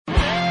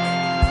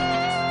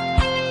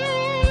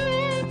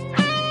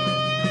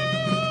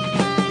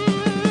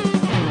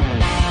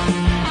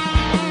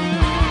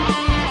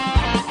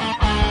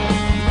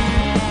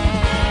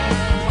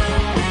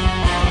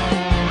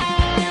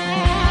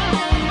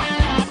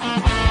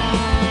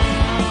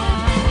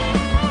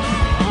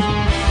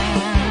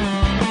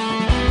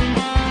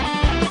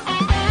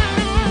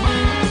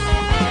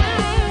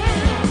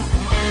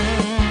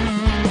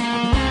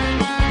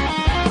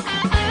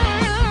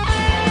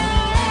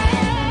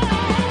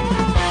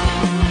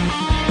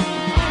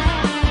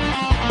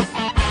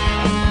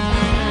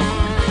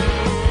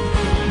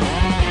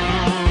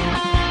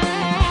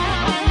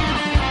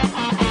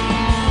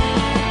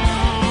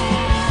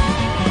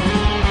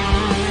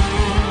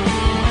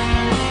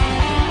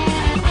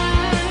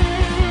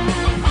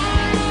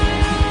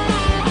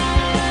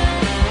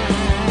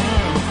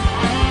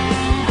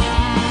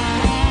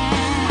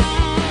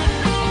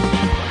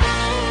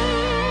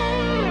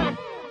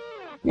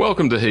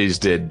Welcome to He's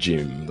Dead,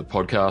 Jim, the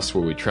podcast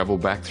where we travel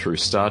back through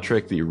Star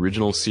Trek, the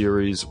original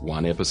series,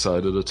 one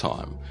episode at a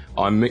time.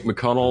 I'm Mick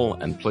McConnell,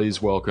 and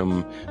please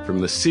welcome from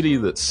the city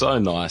that's so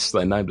nice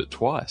they named it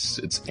twice,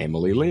 it's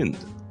Emily Lind.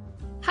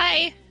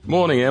 Hi.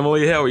 Morning,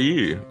 Emily. How are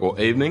you? Or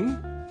evening?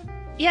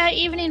 Yeah,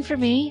 evening for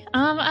me.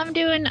 I'm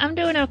doing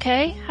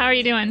okay. How are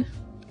you doing?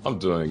 I'm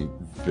doing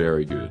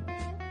very good.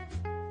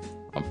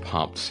 I'm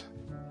pumped.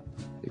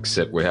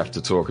 Except we have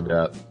to talk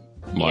about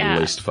my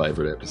least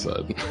favourite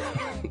episode.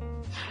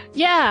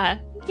 Yeah,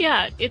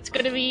 it's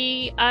going to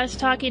be us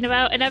talking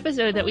about an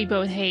episode that we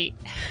both hate.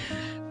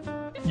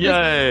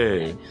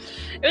 Yay! It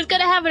was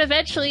going to happen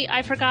eventually.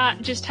 I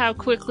forgot just how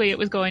quickly it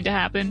was going to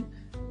happen.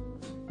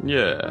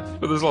 Yeah,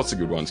 but there's lots of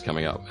good ones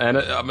coming up. And,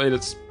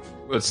 it's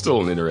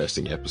still an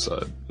interesting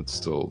episode. It's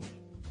still...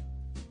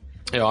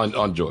 Yeah, I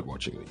enjoyed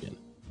watching it again.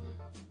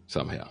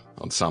 Somehow,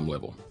 on some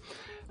level.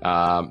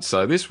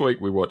 So this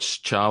week we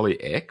watched Charlie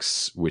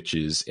X, which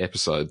is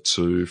episode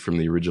 2 from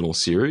the original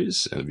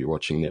series. And if you're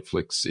watching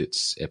Netflix,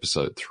 it's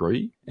episode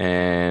 3.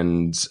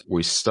 And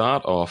we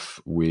start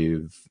off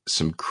with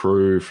some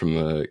crew from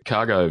the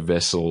cargo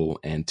vessel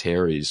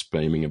Antares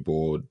beaming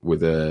aboard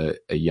with a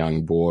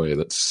young boy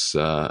that's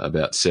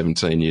about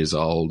 17 years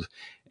old.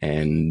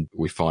 And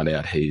we find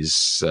out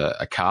he's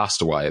a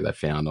castaway they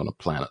found on a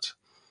planet.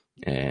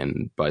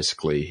 And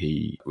basically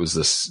he was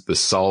the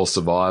sole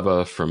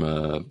survivor from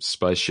a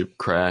spaceship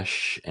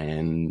crash,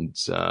 and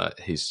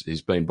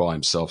he's been by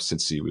himself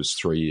since he was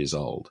 3 years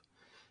old.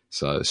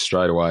 So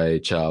straight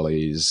away,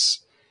 he's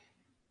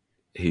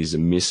a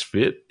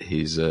misfit.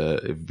 He's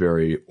a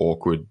very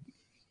awkward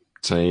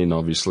teen,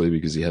 obviously,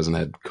 because he hasn't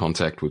had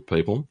contact with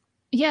people.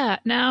 Yeah.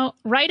 Now,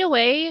 right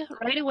away,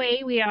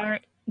 we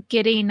are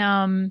getting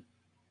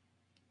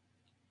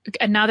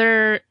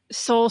another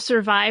sole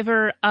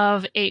survivor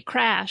of a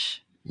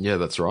crash. Yeah,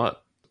 that's right.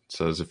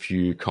 So there's a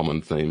few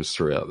common themes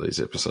throughout these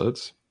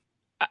episodes.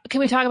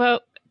 Can we talk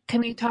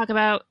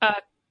about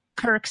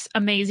Kirk's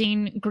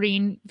amazing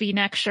green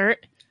V-neck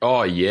shirt?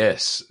 Oh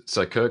yes.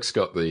 So Kirk's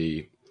got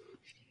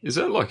is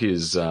that like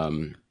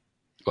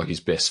his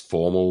best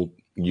formal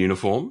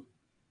uniform?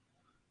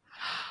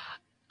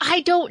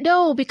 I don't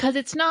know, because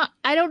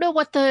I don't know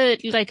what the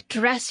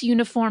dress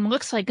uniform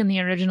looks like in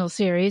the original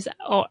series.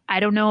 Or I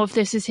don't know if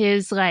this is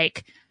his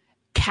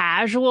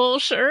casual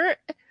shirt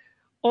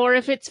or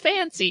if it's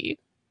fancy.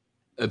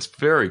 It's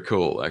very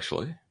cool,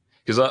 actually.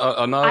 Because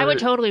I know... I would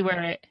totally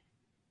wear it.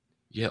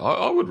 Yeah,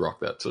 I would rock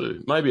that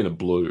too. Maybe in a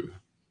blue.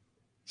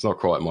 It's not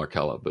quite my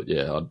colour, but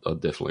yeah, I'd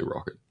definitely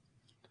rock it.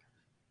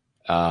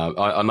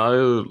 I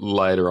know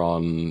later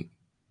on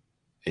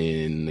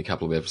in a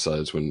couple of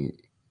episodes when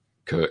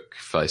Kirk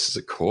faces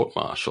a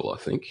court-martial, I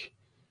think.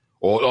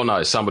 Or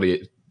no,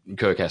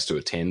 Kirk has to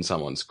attend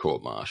someone's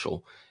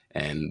court-martial,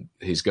 and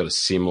he's got a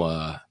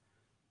similar,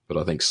 but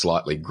I think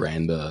slightly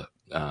grander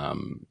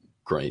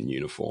green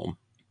uniform.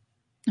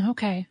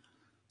 Okay.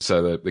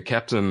 So the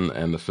captain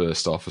and the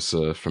first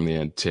officer from the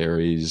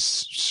Antares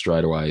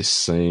straight away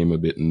seem a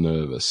bit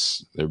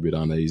nervous. They're a bit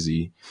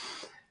uneasy.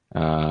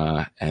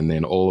 And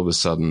then all of a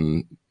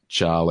sudden,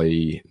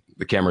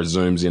 the camera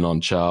zooms in on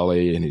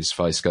Charlie and his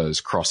face goes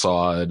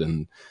cross-eyed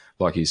and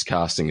like he's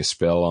casting a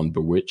spell on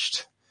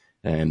Bewitched.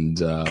 And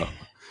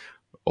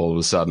all of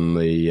a sudden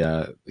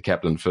the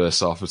captain and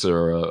first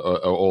officer are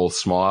all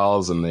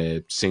smiles and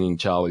they're singing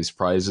Charlie's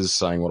praises,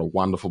 saying what a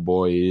wonderful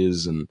boy he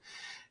is and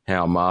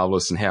how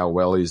marvellous and how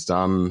well he's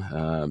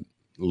done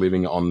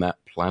living on that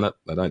planet.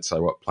 They don't say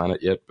what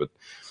planet yet, but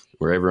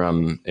where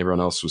everyone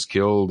else was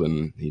killed,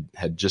 and he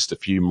had just a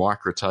few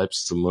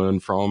microtapes to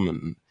learn from,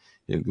 and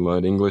he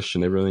learned English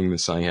and everything. They're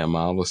saying how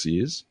marvellous he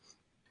is.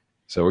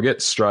 So we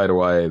get straight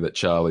away that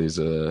Charlie's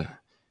an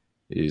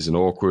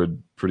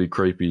awkward, pretty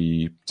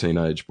creepy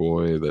teenage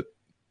boy that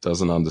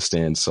doesn't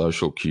understand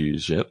social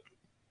cues yet.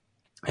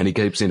 And he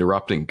keeps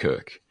interrupting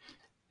Kirk.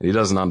 And he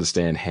doesn't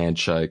understand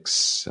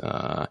handshakes.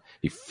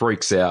 He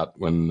freaks out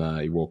when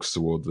he walks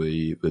toward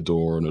the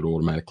door and it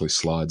automatically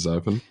slides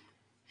open.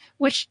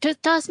 Which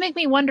does make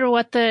me wonder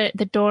what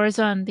the doors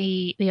on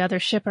the other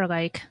ship are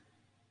like.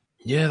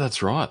 Yeah,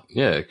 that's right.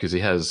 Yeah, because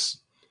he has,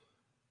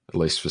 at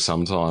least for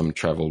some time,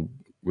 travelled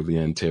with the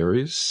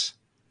Antares.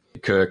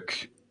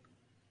 Kirk,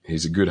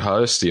 he's a good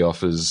host. He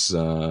offers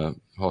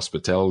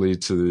hospitality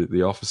to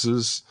the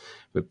officers,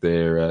 but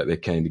they're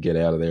keen to get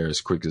out of there as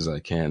quick as they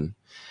can.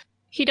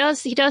 He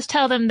does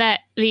tell them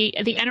that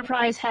the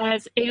Enterprise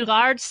has a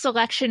large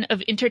selection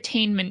of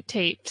entertainment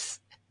tapes.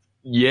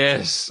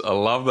 Yes, I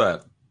love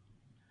that.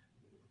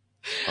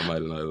 I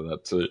made a note of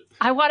that too.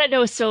 I want to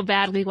know so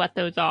badly what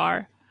those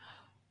are.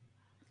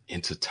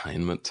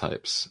 Entertainment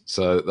tapes.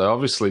 So they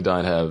obviously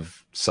don't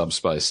have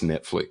subspace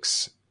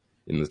Netflix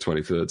in the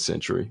 23rd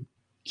century.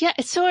 Yeah,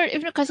 it's sort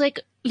of because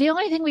the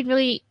only thing we'd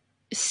really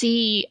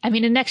see,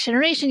 in Next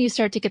Generation, you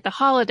start to get the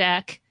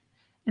holodeck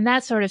and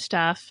that sort of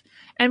stuff.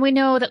 And we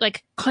know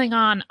that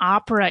Klingon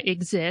opera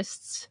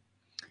exists.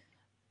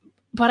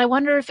 But I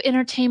wonder if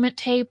entertainment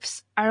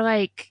tapes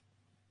are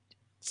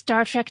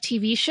Star Trek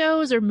TV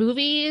shows or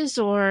movies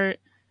or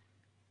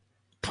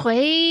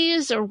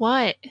plays or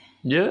what?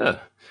 Yeah.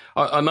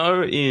 I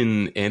know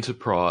in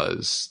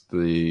Enterprise,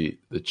 the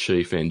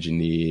chief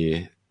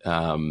engineer,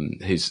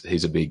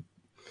 he's a big,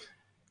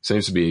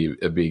 seems to be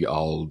a big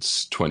old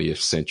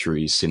 20th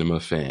century cinema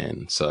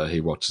fan. So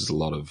he watches a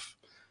lot of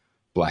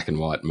black and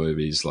white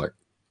movies, like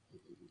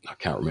I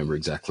can't remember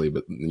exactly,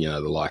 but the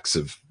likes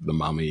of The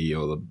Mummy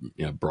or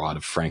the Bride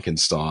of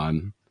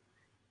Frankenstein.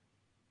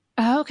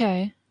 Oh,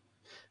 okay.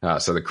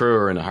 So the crew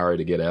are in a hurry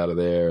to get out of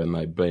there, and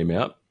they beam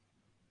out,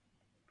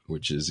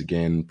 which is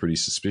again pretty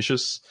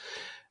suspicious.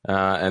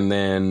 And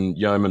then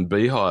Yeoman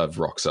Beehive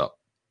rocks up.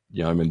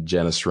 Yeoman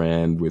Janice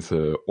Rand with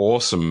her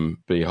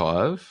awesome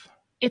beehive.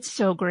 It's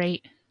so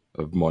great.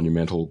 Of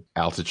monumental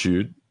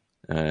altitude.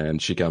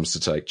 And she comes to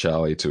take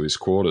Charlie to his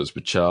quarters,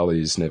 but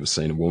Charlie's never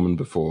seen a woman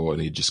before,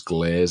 and he just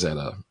glares at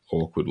her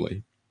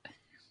awkwardly.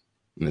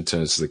 And then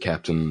turns to the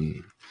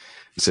captain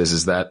and says,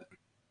 Is that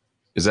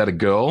a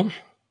girl?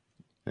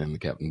 And the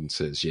captain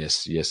says,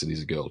 Yes, it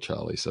is a girl,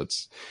 Charlie. So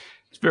it's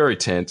very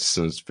tense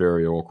and it's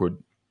very awkward.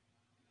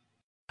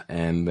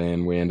 And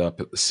then we end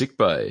up at the sick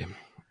bay.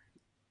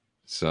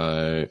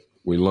 So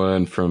we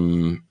learn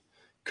from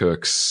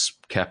Kirk's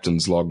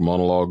captain's log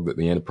monologue that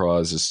the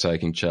Enterprise is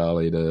taking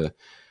Charlie to,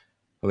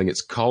 I think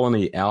it's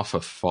Colony Alpha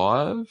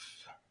 5,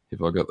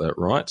 if I got that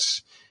right.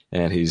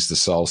 And he's the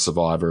sole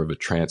survivor of a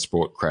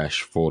transport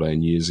crash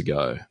 14 years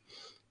ago.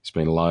 He's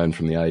been alone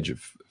from the age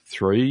of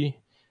 3,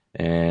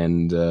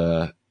 and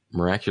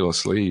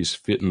miraculously he's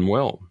fit and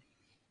well.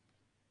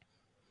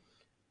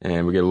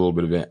 And we get a little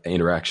bit of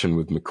interaction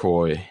with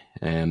McCoy,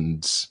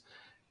 and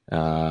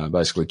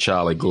basically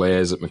Charlie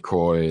glares at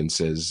McCoy and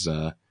says,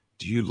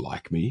 do you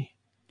like me?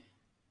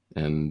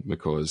 And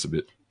McCoy's a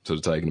bit sort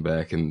of taken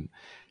aback, and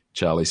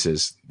Charlie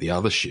says, the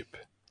other ship,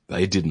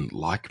 they didn't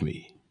like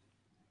me.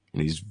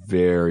 And he's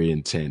very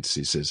intense.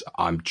 He says,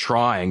 I'm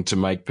trying to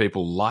make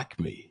people like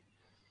me.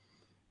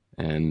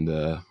 And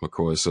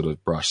McCoy sort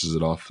of brushes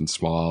it off and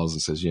smiles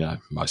and says,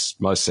 most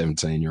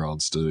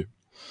 17-year-olds do.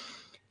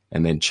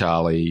 And then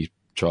Charlie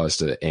tries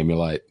to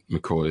emulate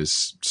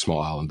McCoy's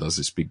smile and does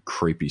this big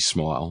creepy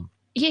smile.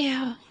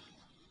 Yeah.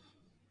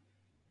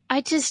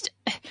 Part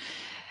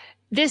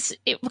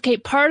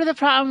of the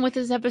problem with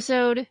this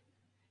episode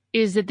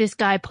is that this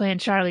guy playing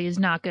Charlie is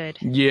not good.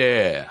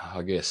 Yeah,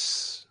 I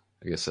guess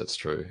that's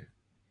true.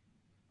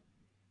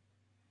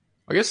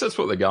 I guess that's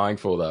what they're going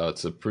for, though.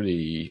 It's a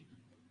pretty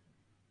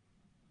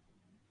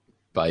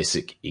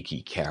basic,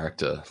 icky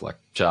character. Like,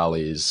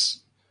 Charlie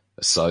is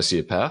a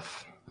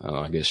sociopath.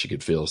 I guess you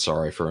could feel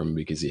sorry for him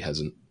because he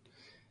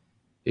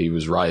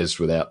was raised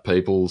without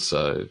people,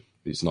 so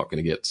he's not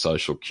going to get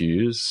social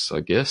cues, I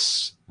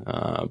guess.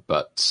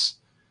 But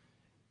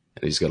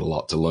he's got a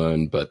lot to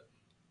learn. But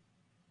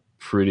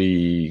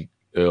pretty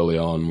early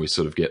on, we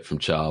sort of get from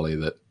Charlie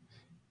that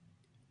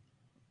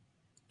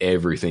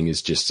everything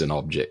is just an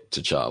object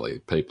to Charlie.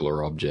 People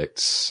are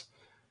objects,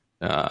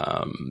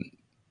 and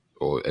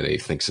he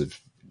thinks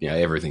of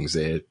everything's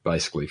there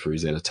basically for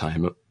his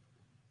entertainment.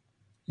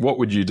 What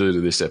would you do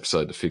to this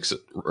episode to fix it?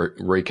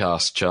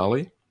 Recast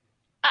Charlie?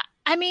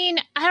 I mean,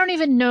 I don't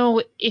even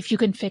know if you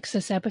can fix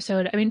this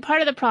episode. I mean,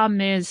 part of the problem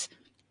is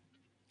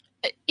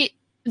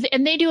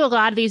and they do a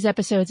lot of these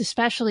episodes,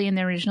 especially in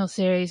the original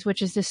series,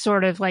 which is this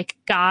sort of like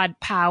God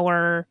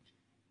power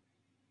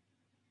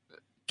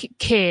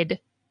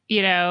kid,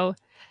 Yeah.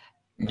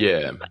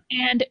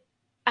 And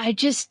I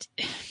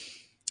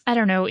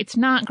don't know. It's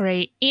not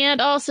great.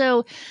 And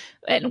also,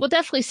 and we'll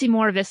definitely see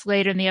more of this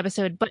later in the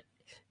episode, but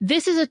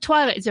this is a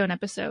Twilight Zone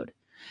episode.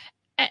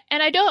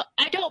 And I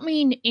don't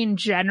mean in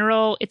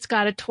general it's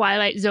got a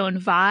Twilight Zone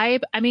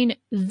vibe. I mean,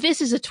 this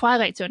is a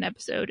Twilight Zone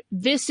episode.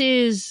 This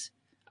is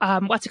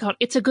what's it called?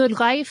 It's a Good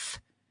Life.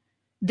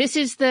 This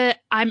is the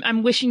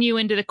I'm wishing you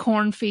into the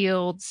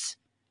cornfields.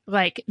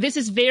 Like, this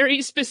is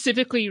very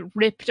specifically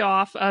ripped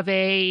off of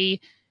a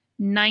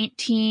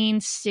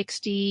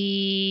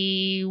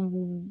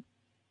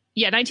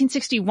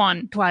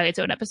 1961 Twilight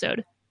Zone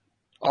episode.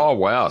 Oh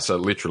wow! So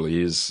it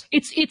literally is.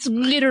 It's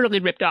literally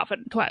ripped off a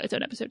Twilight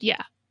Zone episode.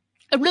 Yeah,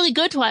 a really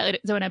good Twilight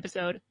Zone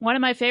episode. One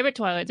of my favorite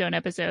Twilight Zone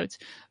episodes.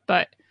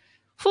 But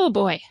oh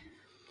boy,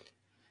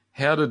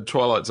 how did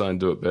Twilight Zone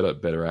do it better?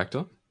 Better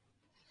actor.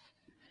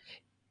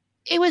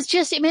 It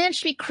managed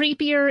to be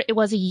creepier. It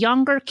was a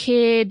younger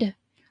kid.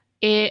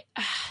 The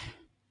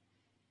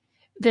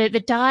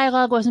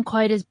dialogue wasn't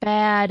quite as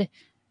bad.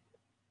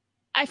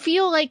 I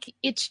feel like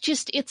it's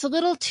a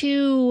little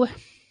too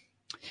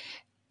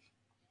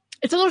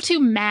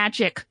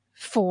magic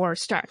for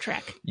Star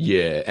Trek.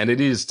 Yeah, and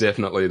it is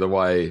definitely the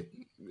way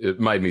it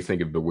made me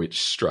think of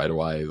Bewitched straight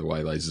away, the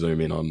way they zoom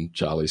in on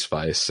Charlie's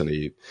face and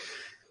he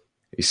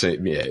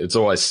it's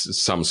always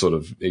some sort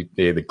of, he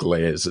either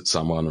glares at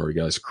someone or he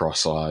goes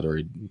cross-eyed or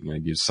he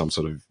gives some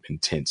sort of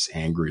intense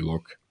angry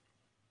look.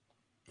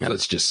 And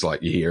it's just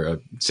like you hear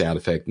a sound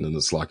effect and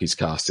it's like he's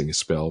casting a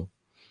spell.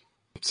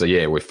 So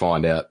yeah, we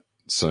find out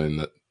soon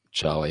that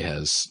Charlie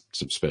has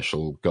some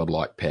special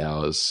godlike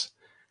powers,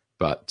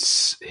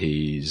 but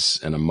he's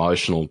an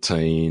emotional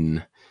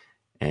teen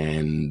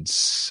and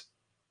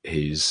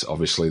he's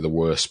obviously the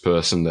worst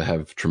person to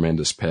have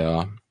tremendous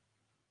power.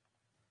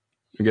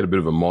 We get a bit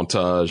of a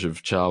montage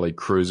of Charlie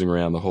cruising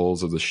around the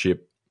halls of the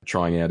ship,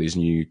 trying out his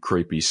new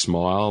creepy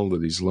smile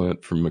that he's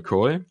learnt from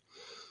McCoy.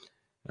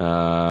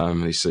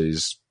 He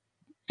sees,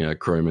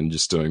 crewmen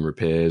just doing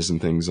repairs and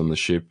things on the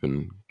ship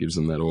and gives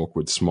them that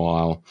awkward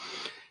smile.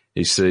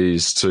 He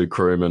sees two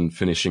crewmen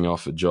finishing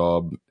off a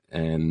job,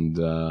 and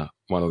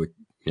one of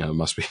the,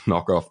 must be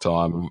knockoff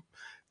time.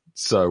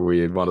 So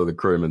weird. One of the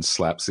crewmen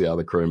slaps the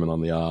other crewman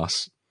on the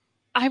ass.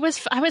 I was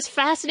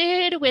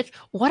fascinated with,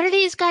 what are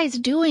these guys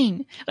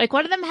doing? Like,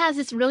 one of them has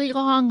this really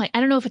long, like, I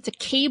don't know if it's a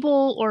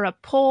cable or a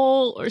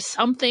pole or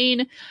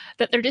something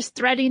that they're just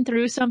threading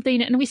through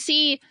something. And we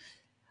see,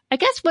 I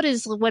guess, what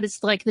is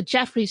like the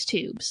Jeffries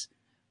tubes,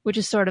 which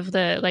is sort of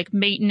the like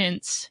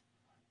maintenance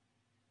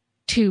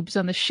tubes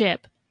on the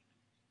ship.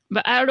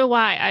 But I don't know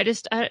why.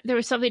 There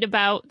was something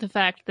about the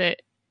fact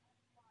that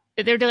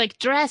they're like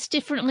dressed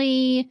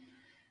differently.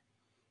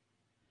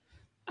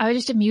 I was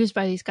just amused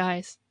by these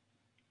guys.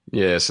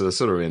 Yeah, so they're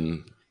sort of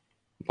in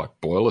like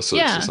boiler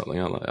suits or something,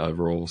 aren't they?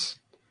 Overalls.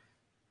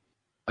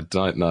 I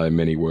don't know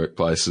many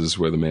workplaces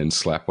where the men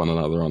slap one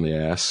another on the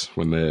ass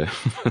when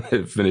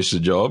they've finished the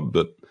job,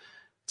 but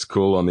it's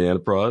cool on the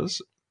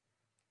Enterprise.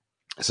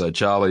 So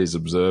Charlie's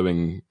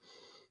observing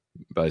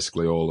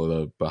basically all of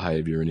the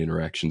behaviour and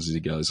interactions as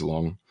he goes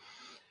along.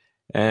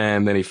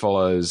 And then he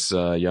follows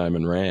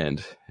Yeoman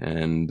Rand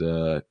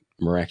and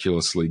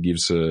miraculously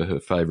gives her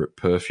favourite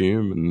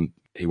perfume, and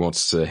he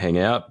wants to hang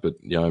out, but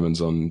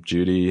Yeoman's on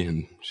duty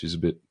and she's a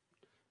bit,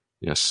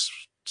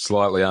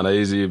 slightly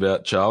uneasy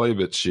about Charlie,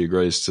 but she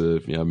agrees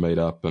to, meet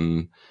up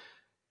and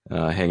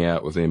hang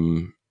out with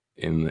him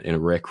in a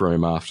rec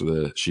room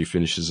after she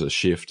finishes her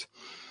shift.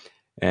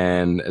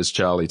 And as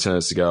Charlie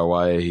turns to go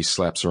away, he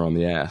slaps her on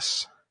the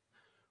ass,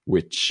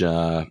 which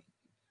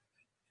obviously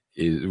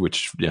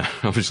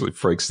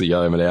freaks the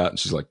Yeoman out. And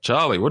she's like,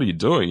 "Charlie, what are you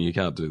doing? You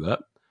can't do that."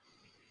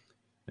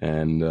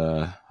 And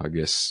I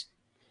guess,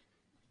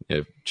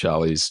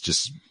 Charlie's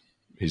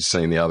he's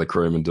seen the other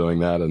crewmen doing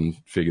that and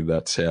figured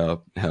that's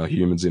how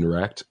humans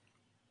interact.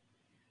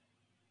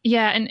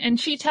 Yeah, and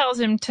she tells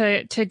him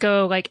to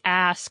go like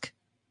ask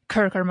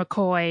Kirk or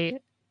McCoy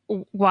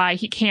why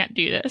he can't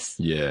do this.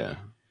 Yeah,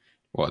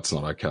 well, it's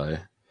not okay,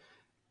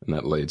 and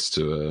that leads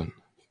to a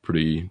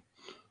pretty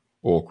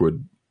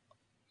awkward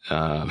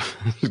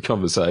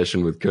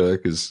conversation with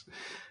Kirk, as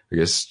I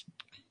guess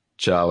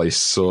Charlie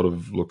sort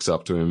of looks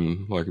up to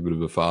him like a bit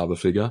of a father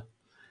figure,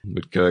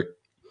 but Kirk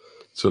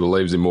sort of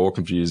leaves him more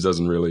confused,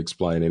 doesn't really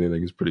explain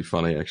anything. It's pretty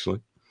funny, actually.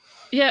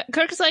 Yeah,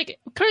 Kirk's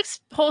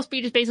whole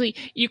speech is basically,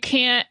 you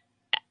can't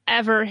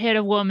ever hit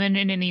a woman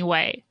in any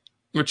way.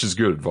 Which is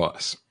good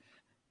advice.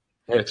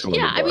 Excellent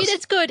advice. I mean,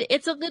 it's good.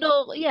 It's a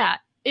little,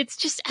 it's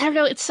just, I don't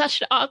know, it's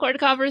such an awkward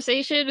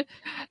conversation.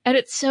 And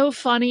it's so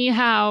funny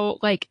how,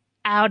 like,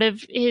 out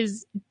of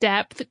his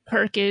depth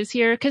Kirk is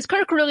here. Because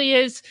Kirk really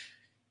is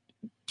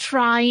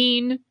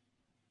trying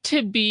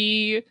to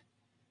be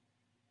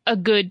a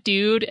good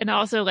dude and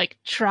also like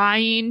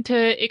trying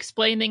to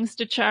explain things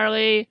to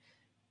Charlie,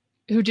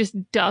 who just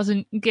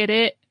doesn't get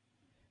it.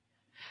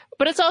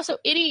 But it's also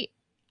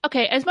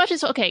as much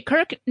as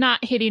Kirk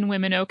not hitting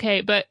women,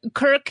 but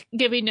Kirk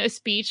giving a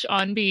speech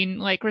on being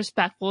like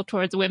respectful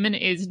towards women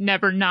is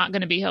never not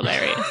going to be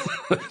hilarious.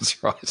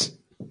 That's right.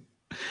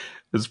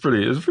 It's a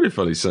pretty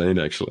funny scene,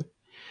 actually.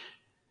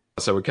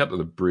 So we cut to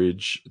the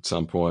bridge at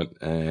some point,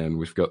 and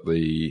we've got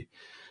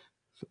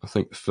I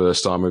think the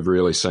first time we've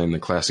really seen the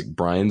classic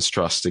brains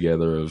trust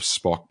together of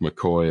Spock,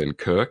 McCoy, and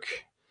Kirk.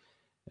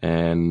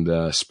 And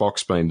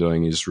Spock's been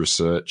doing his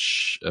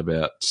research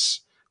about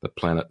the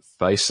planet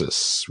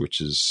Thasus, which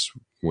is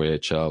where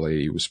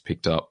Charlie was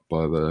picked up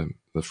by the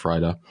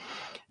freighter.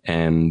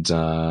 And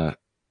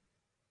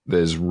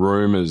there's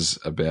rumours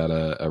about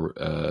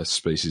a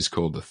species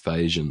called the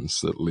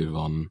Thasians that live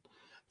on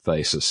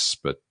Thasus,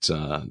 but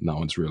no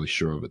one's really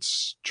sure if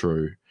it's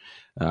true.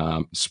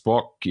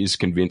 Spock is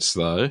convinced,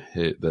 though,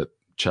 that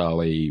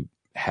Charlie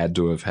had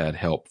to have had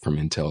help from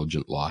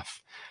intelligent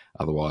life.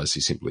 Otherwise, he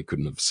simply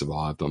couldn't have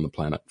survived on the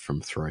planet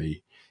from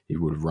 3. He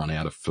would have run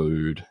out of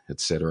food,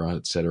 etc.,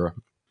 etc.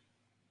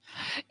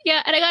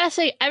 Yeah, and I gotta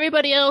say,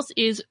 everybody else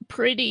is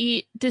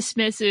pretty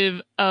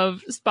dismissive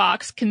of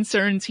Spock's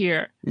concerns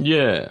here.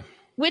 Yeah.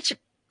 Which,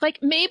 like,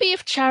 maybe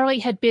if Charlie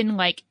had been,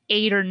 like,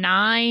 8 or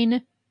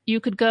 9... you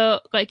could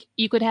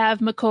have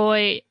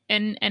McCoy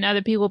and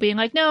other people being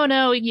like,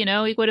 no,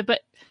 he would have,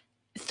 but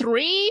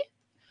 3?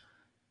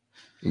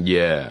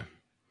 Yeah.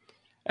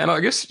 And I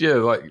guess,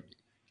 like,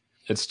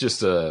 it's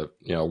just a,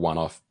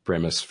 one-off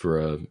premise for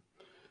a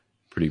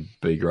pretty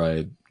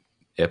B-grade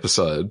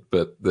episode,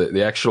 but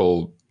the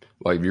actual,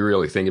 like, if you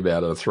really think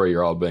about it, a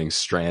 3-year-old being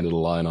stranded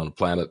alone on a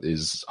planet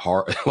is,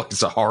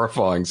 it's a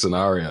horrifying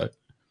scenario.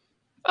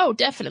 Oh,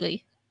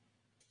 definitely.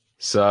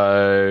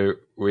 So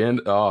we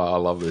I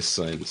love this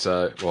scene.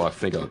 So, I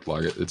think I'd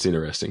like it. It's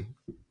interesting.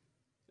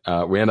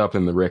 We end up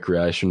in the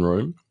recreation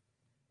room,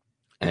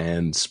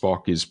 and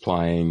Spock is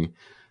playing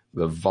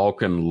the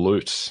Vulcan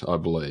lute, I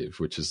believe,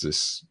 which is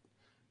this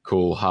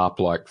cool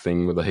harp-like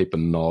thing with a heap of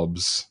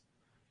knobs.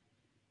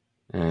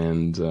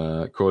 And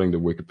according to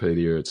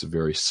Wikipedia, it's a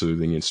very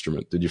soothing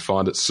instrument. Did you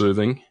find it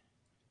soothing?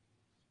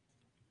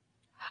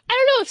 I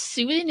don't know if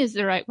soothing is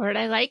the right word.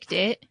 I liked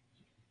it.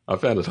 I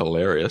found it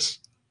hilarious.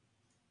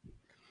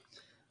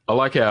 I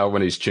like how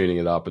when he's tuning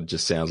it up, it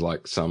just sounds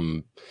like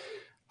some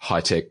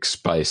high-tech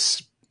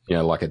space,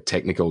 like a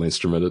technical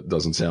instrument. It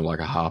doesn't sound like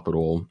a harp at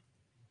all.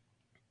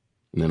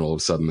 And then all of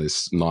a sudden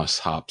this nice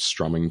harp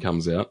strumming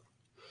comes out.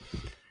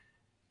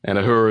 And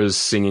Uhura's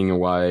singing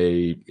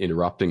away,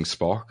 interrupting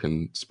Spock,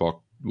 and Spock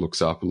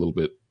looks up a little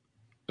bit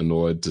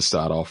annoyed to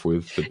start off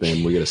with, but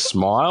then we get a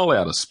smile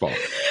out of Spock.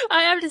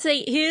 I have to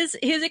say, his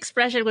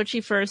expression when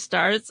she first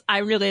starts, I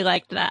really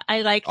liked that.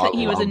 I liked that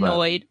he was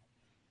annoyed.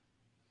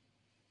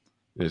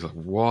 He's like,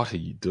 "What are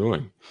you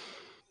doing?"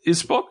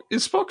 Is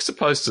Spock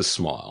supposed to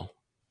smile?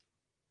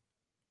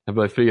 Have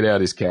they figured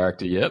out his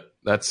character yet?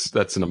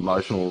 That's an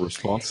emotional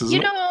response,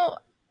 isn't it?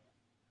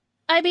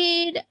 I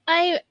mean,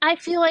 I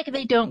feel like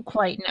they don't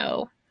quite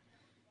know.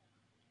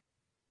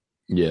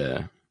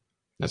 Yeah,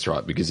 that's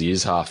right, because he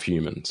is half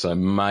human. So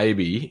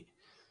maybe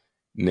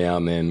now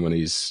and then when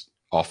he's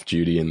off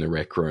duty in the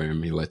rec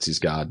room, he lets his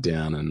guard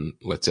down and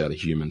lets out a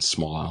human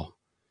smile.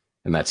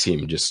 And that's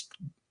him just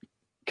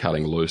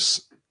cutting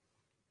loose.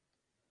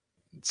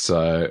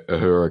 So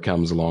Uhura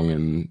comes along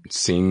and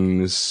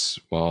sings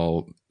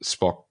while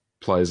Spock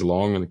plays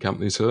along and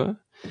accompanies her.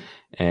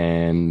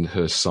 And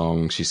her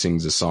song, she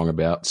sings a song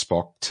about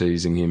Spock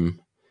teasing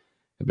him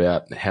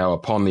about how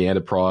upon the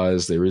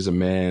Enterprise there is a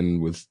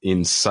man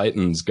in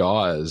Satan's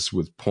guise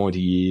with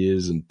pointy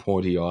ears and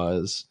pointy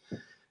eyes.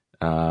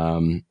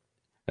 And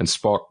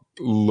Spock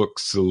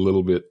looks a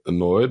little bit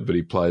annoyed, but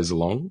he plays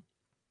along.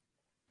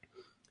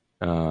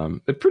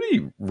 They're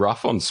pretty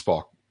rough on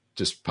Spock,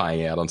 just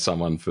paying out on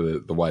someone for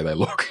the way they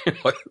look.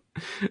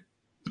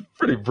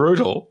 Pretty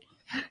brutal.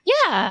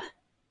 Yeah.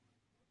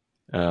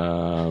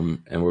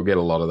 And we'll get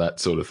a lot of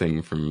that sort of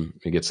thing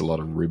he gets a lot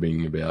of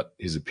ribbing about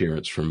his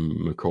appearance from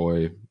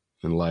McCoy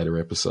in later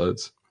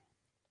episodes.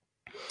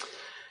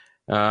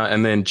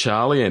 And then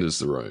Charlie enters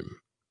the room,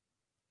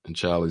 and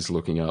Charlie's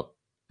looking up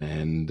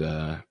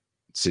and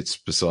sits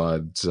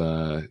beside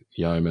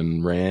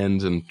Yeoman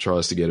Rand and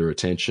tries to get her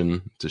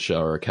attention to show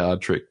her a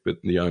card trick,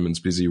 but the Yeoman's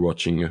busy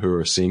watching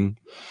Uhura sing,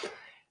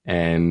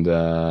 and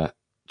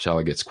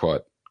Charlie gets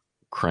quite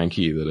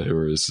cranky that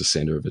Uhura is the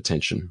centre of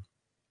attention.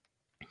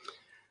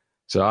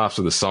 So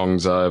after the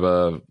song's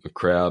over, the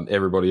crowd,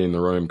 everybody in the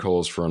room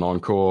calls for an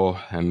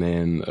encore, and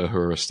then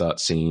Uhura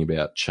starts singing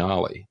about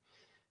Charlie.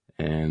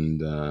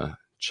 And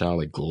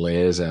Charlie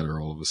glares at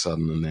her all of a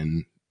sudden, and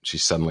then she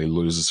suddenly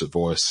loses her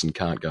voice and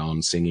can't go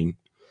on singing.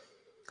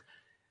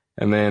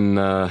 And then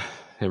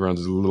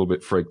everyone's a little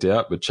bit freaked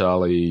out, but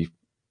Charlie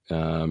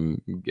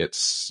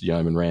gets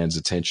Yeoman Rand's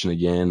attention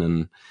again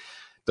and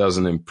does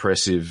an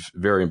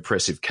very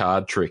impressive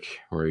card trick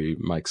where he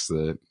makes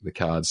the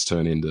cards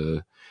turn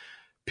into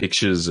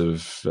pictures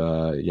of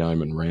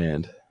Yeoman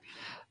Rand,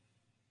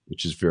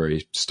 which is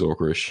very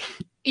stalkerish.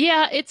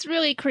 Yeah, it's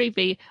really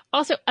creepy.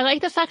 Also, I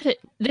like the fact that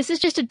this is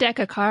just a deck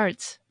of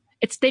cards.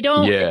 It's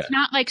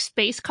not like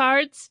space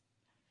cards.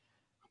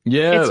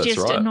 Yeah, it's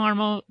just a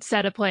normal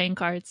set of playing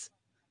cards.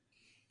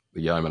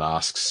 The Yeoman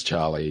asks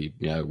Charlie,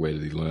 where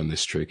did he learn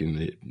this trick? And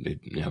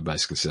he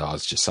basically says,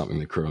 it's just something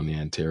the crew on the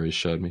Antares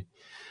showed me.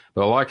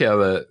 But I like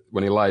how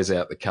when he lays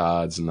out the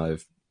cards and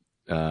they've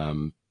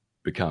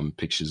become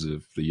pictures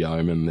of the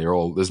Yeoman,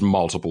 there's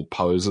multiple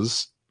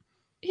poses.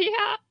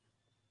 Yeah.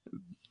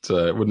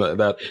 So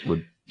that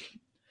would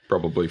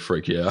probably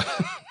freak you out.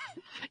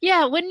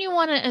 Yeah, wouldn't you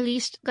want to at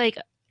least,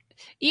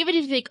 even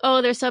if you think,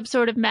 there's some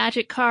sort of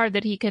magic card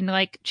that he can,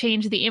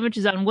 change the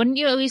images on, wouldn't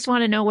you at least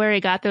want to know where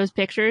he got those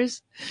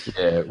pictures?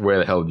 Yeah, where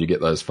the hell did you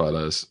get those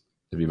photos?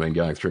 Have you been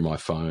going through my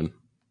phone?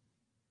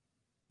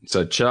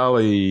 So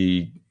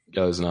Charlie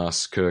goes and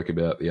asks Kirk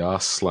about the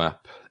arse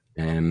slap,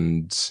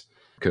 and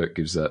Kirk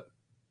gives that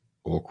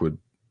awkward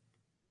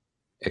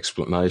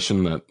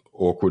explanation, that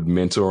awkward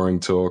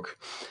mentoring talk.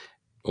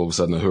 All of a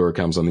sudden, Uhura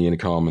comes on the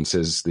intercom and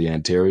says the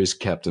Antares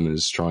captain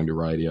is trying to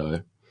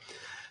radio.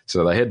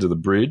 So they head to the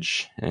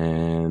bridge,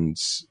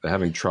 and they're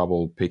having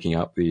trouble picking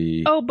up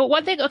the... Oh, but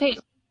one thing, okay,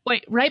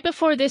 wait, right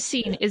before this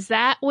scene, is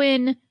that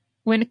when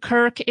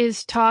Kirk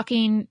is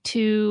talking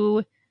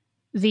to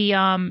the,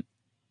 I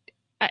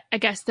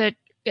guess the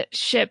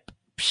ship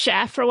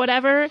chef or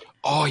whatever?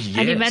 Oh, yes.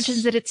 And he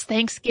mentions that it's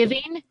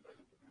Thanksgiving?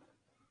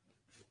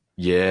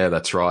 Yeah,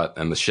 that's right.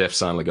 And the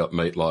chef's only got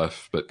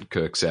meatloaf, but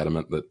Kirk's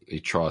adamant that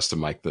he's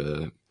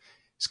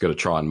got to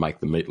try and make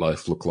the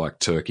meatloaf look like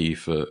turkey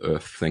for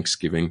Earth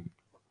Thanksgiving.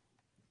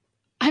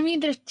 I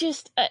mean, there's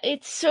just,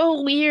 it's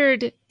so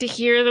weird to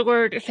hear the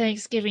word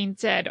Thanksgiving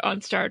said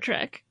on Star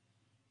Trek.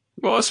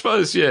 Well, I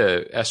suppose, yeah,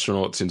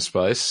 astronauts in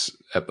space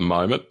at the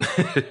moment,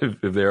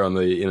 if they're on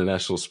the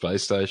International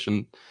Space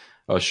Station,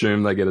 I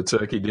assume they get a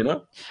turkey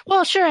dinner.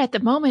 Well, sure, at the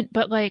moment,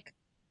 but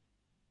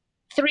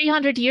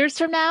 300 years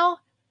from now,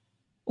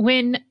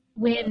 when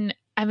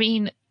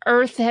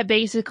Earth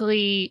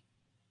basically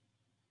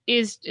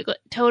is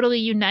totally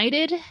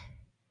united, there's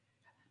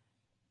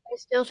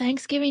still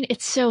Thanksgiving.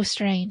 It's so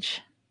strange.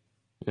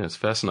 Yeah, it's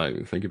fascinating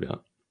to think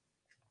about.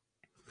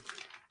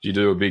 Do you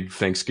do a big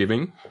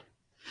Thanksgiving?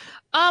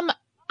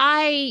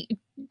 I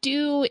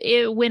do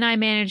it when I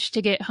manage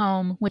to get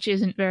home, which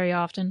isn't very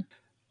often.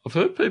 I've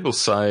heard people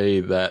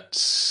say that.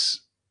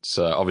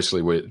 So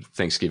obviously,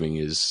 Thanksgiving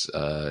is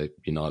a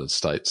United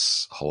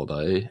States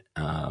holiday.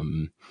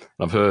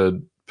 I've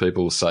heard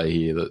people say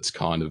here that it's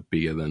kind of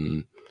bigger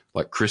than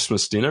like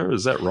Christmas dinner.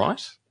 Is that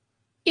right?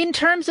 In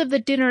terms of the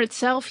dinner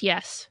itself,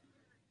 yes.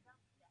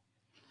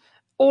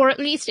 Or at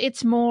least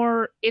it's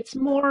more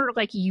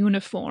like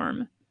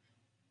uniform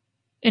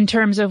in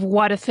terms of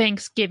what a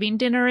Thanksgiving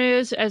dinner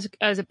is as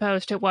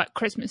opposed to what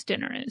Christmas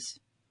dinner is.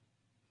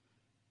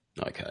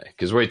 Okay,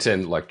 because we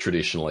tend like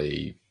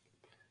traditionally,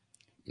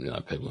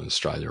 people in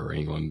Australia or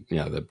England,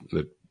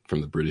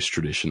 from the British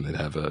tradition, they'd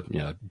have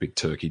a big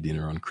turkey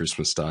dinner on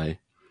Christmas Day.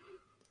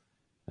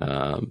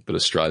 But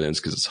Australians,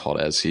 because it's hot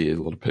as here,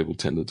 a lot of people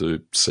tend to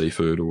do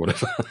seafood or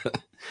whatever.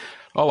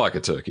 I like a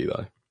turkey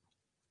though.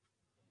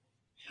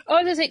 Oh,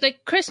 I was gonna say,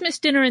 like Christmas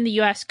dinner in the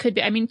U.S. could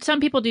be. I mean,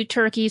 some people do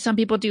turkey, some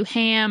people do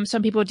ham,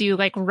 some people do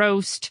like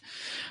roast.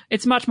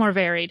 It's much more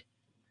varied.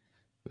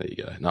 There you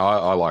go. No,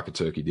 I like a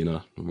turkey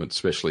dinner,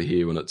 especially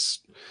here when it's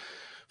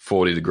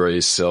 40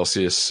 degrees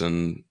Celsius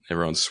and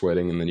everyone's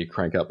sweating, and then you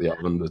crank up the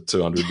oven to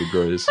 200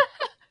 degrees.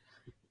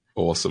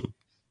 Awesome.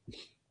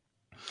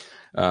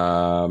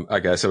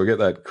 Okay, so we get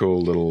that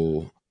cool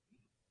little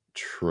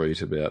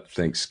treat about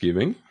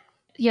Thanksgiving.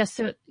 Yes,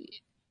 so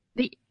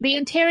the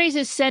Antares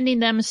is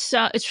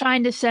is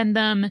trying to send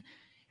them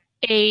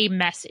a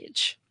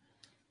message.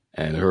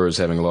 And Uhura's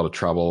having a lot of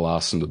trouble,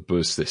 asking them to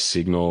boost their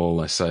signal.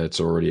 They say it's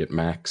already at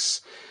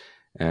max.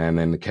 And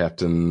then the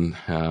captain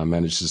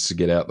manages to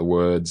get out the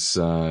words,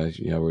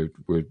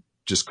 we're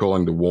just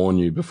calling to warn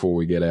you before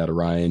we get out of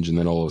range. And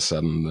then all of a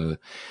sudden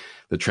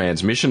the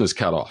transmission is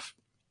cut off.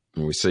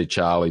 And we see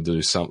Charlie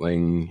do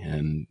something,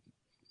 and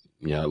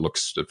it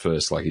looks at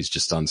first like he's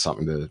just done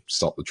something to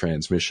stop the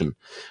transmission.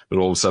 But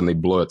all of a sudden he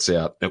blurts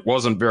out, "It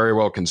wasn't very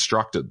well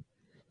constructed."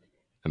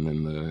 And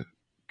then the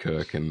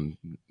Kirk and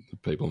the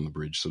people on the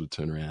bridge sort of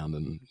turn around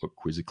and look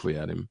quizzically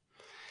at him.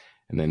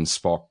 And then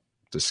Spock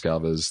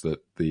discovers that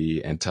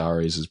the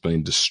Antares has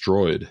been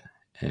destroyed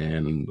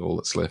and all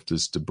that's left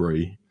is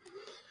debris.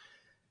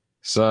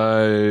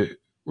 So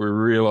we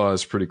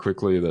realise pretty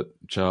quickly that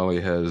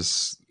Charlie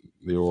has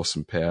the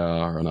awesome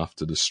power enough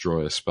to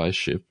destroy a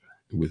spaceship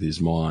with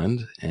his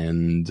mind,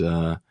 and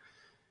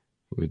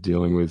we're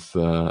dealing with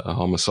a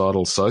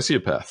homicidal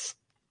sociopath.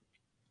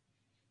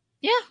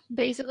 Yeah,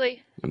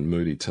 basically. And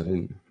moody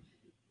teen.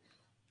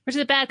 Which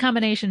is a bad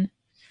combination.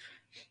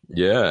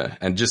 Yeah,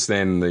 and just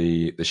then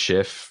the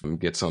chef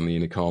gets on the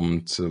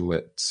intercom to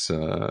let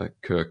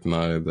Kirk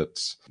know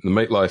that the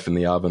meatloaf in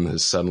the oven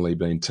has suddenly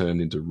been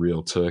turned into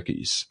real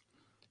turkeys.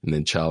 And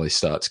then Charlie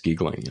starts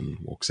giggling and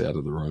walks out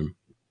of the room.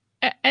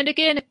 And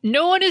again,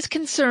 no one is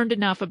concerned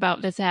enough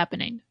about this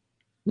happening.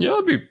 Yeah,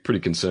 I'd be pretty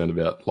concerned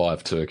about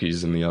live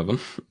turkeys in the oven.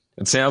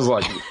 It sounded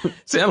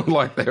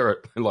like they're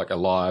like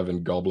alive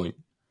and gobbling.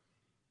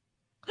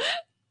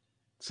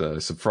 So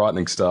some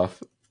frightening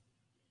stuff. It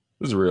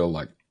was a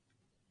real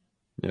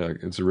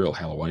it's a real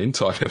Halloween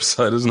type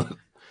episode, isn't it?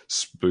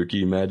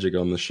 Spooky magic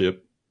on the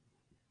ship.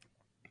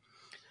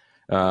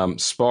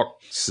 Spock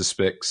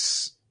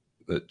suspects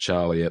that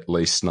Charlie at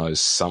least knows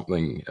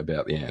something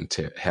about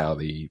how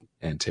the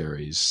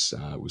Antares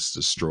was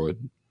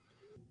destroyed.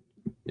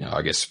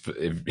 I guess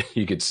if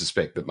you could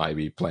suspect that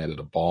maybe he planted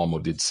a bomb or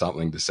did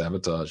something to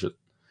sabotage it.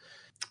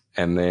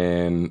 And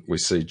then we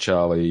see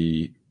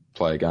Charlie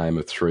play a game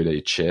of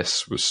 3D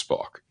chess with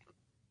Spock.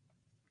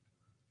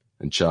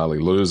 And Charlie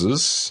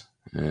loses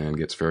and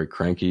gets very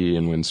cranky,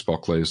 and when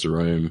Spock leaves the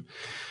room,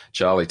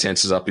 Charlie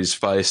tenses up his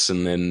face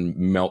and then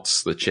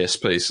melts the chess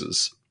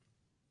pieces.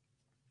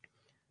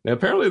 Now,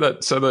 apparently the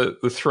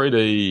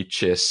 3D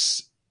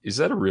chess, is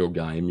that a real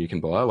game you can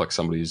buy? Like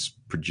somebody's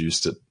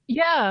produced it?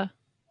 Yeah.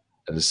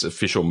 As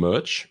official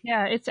merch?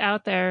 Yeah, it's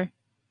out there.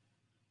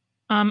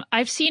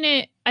 I've seen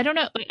it. I don't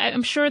know.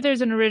 I'm sure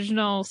there's an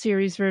original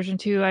series version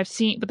too.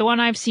 But the one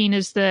I've seen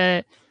is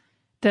the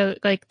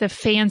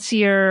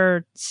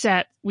fancier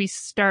set we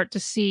start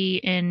to see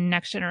in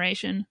Next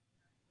Generation.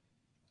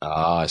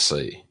 Ah, I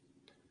see.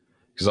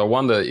 Because I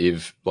wonder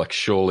if,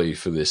 surely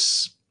for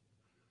this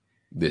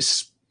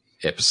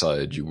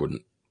episode,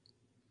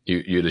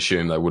 you'd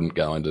assume they wouldn't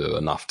go into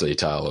enough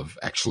detail of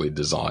actually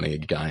designing a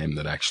game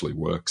that actually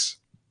works.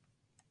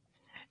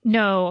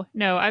 No,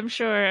 I'm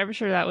sure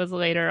that was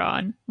later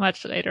on,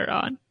 much later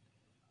on.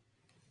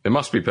 There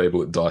must be people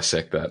that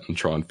dissect that and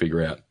try and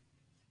figure out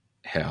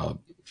how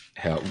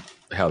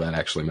that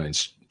actually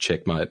means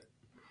checkmate.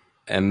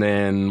 And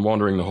then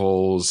wandering the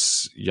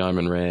halls,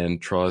 Yeoman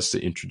Rand tries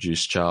to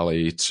introduce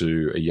Charlie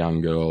to a young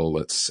girl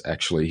that's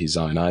actually his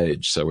own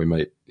age. So we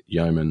meet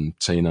Yeoman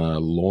Tina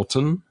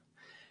Lawton,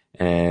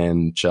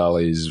 and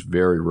Charlie's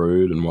very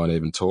rude and won't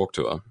even talk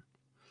to her.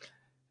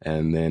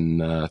 And then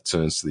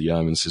turns to the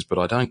yeoman and says, "But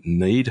I don't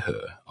need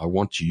her. I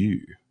want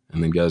you."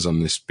 And then goes on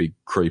this big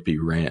creepy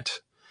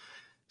rant.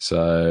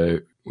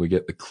 So we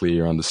get the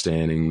clear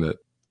understanding that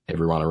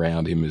everyone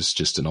around him is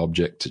just an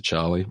object to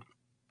Charlie.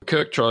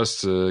 Kirk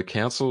tries to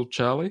counsel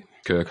Charlie.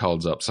 Kirk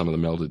holds up some of the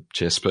melted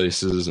chess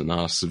pieces and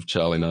asks if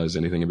Charlie knows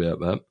anything about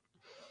that.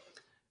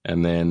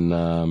 And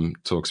then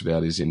talks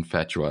about his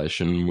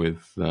infatuation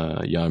with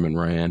Yeoman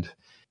Rand,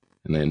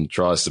 and then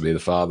tries to be the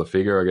father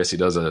figure. I guess he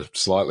does a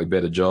slightly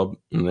better job,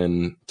 and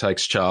then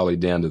takes Charlie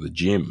down to the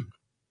gym.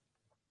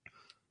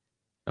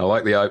 I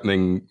like the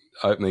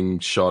opening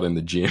shot in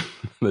the gym.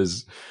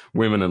 There's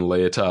women in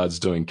leotards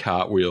doing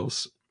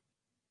cartwheels.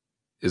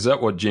 Is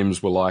that what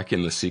gyms were like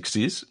in the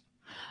 60s?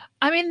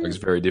 I mean, it's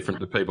very different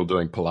to people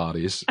doing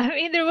Pilates. I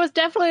mean, there was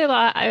definitely a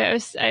lot.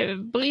 I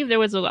believe there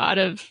was a lot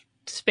of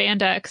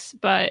spandex,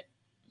 but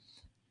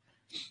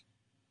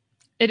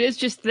it is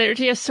just, they're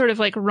just sort of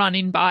like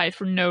running by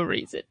for no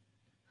reason.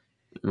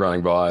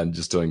 Running by and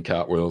just doing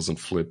cartwheels and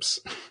flips.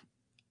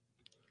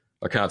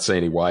 I can't see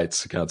any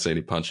weights. I can't see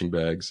any punching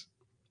bags.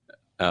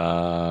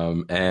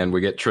 And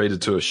we get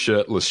treated to a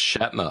shirtless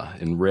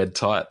Shatner in red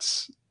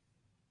tights.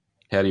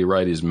 How do you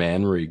rate his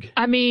man rig?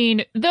 I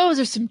mean, those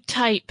are some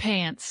tight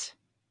pants.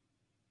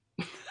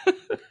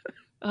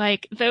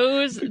 Like,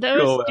 those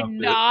do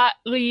not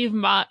leave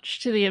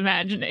much to the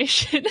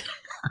imagination.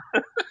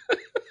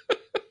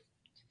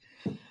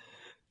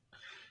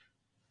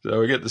 So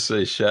we get to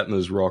see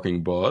Shatner's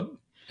rocking bod,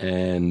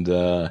 and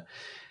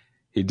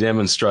he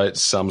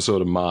demonstrates some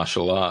sort of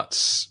martial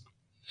arts.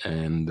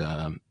 And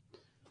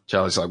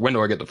Charlie's like, when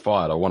do I get to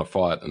fight? I want to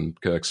fight.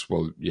 And Kirk's,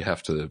 well, you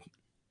have to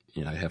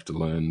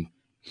learn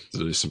to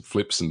do some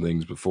flips and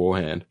things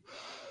beforehand.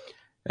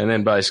 And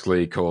then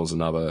basically calls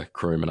another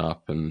crewman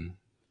up and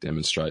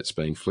demonstrates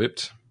being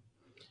flipped.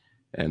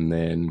 And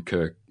then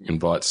Kirk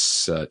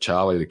invites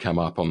Charlie to come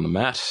up on the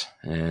mat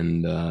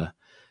and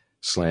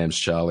slams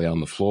Charlie on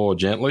the floor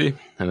gently.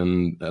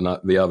 And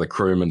the other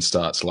crewman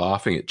starts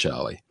laughing at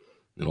Charlie.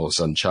 And all of a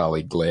sudden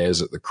Charlie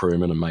glares at the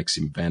crewman and makes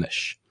him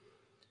vanish.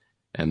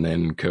 And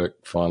then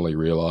Kirk finally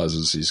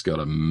realizes he's got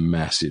a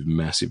massive,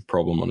 massive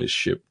problem on his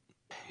ship.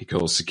 He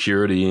calls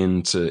security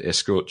in to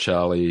escort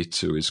Charlie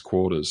to his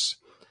quarters.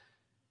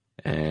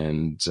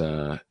 And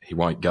he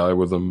won't go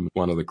with them.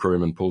 One of the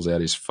crewmen pulls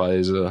out his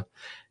phaser,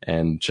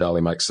 and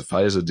Charlie makes the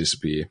phaser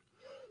disappear.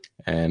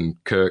 And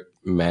Kirk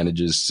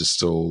manages to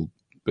still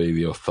be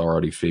the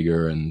authority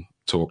figure and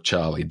talk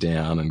Charlie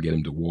down and get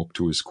him to walk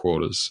to his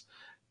quarters.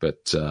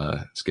 But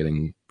it's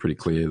getting pretty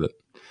clear that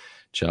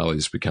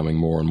Charlie's becoming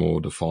more and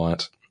more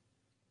defiant.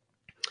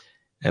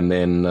 And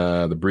then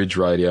the bridge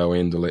radio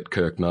in to let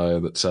Kirk know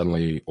that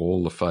suddenly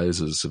all the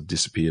phasers have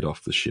disappeared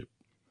off the ship.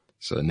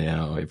 So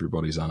now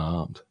everybody's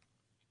unarmed.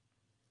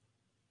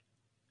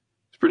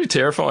 It's a pretty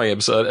terrifying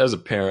episode. As a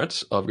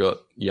parent, I've got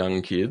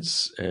young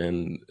kids,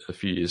 and a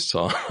few years'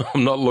 time,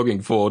 I'm not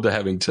looking forward to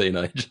having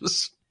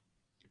teenagers.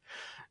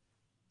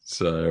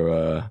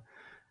 So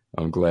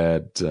I'm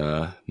glad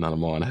none of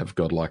mine have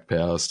godlike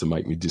powers to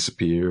make me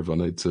disappear if I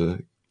need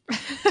to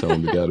tell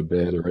them to go to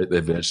bed or eat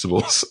their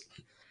vegetables.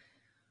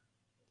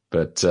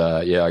 But,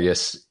 yeah, I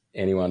guess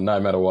anyone, no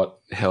matter what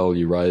hell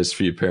you raised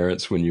for your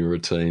parents when you were a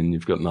teen,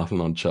 you've got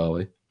nothing on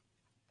Charlie.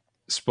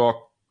 Spock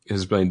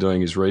has been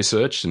doing his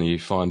research, and he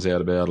finds out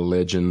about a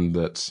legend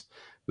that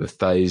the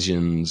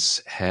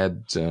Thasians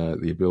had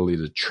the ability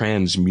to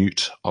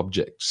transmute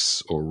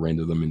objects or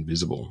render them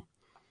invisible.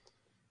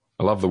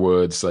 I love the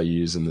words they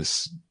use in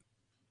this.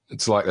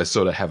 It's like they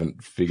sort of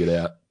haven't figured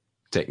out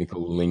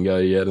technical lingo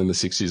yet in the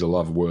 60s. I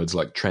love words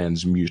like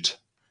transmute.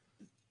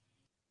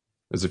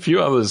 There's a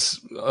few others,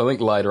 I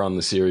think later on in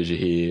the series you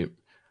hear,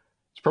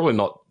 it's probably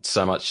not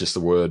so much just the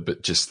word,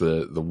 but just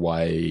the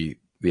way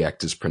the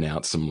actors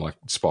pronounce them. Like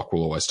Spock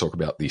will always talk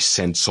about the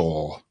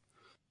sensor.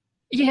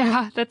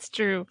 Yeah, that's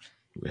true.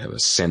 We have a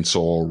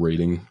sensor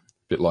reading,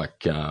 bit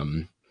like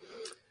the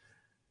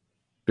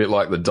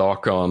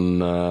doc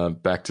on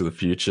Back to the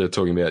Future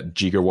talking about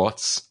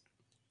gigawatts.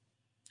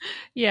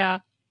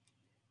 Yeah.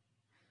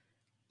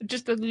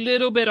 Just a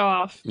little bit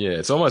off. Yeah,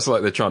 it's almost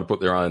like they're trying to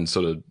put their own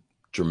sort of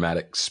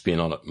dramatic spin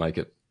on it, make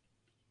it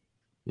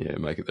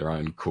their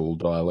own cool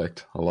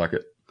dialect. I like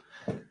it.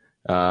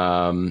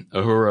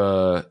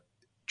 Uhura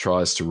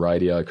tries to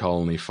radio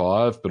Colony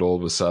 5, but all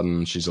of a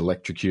sudden she's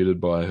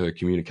electrocuted by her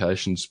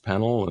communications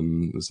panel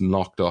and is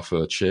knocked off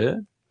her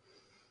chair.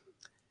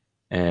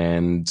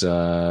 And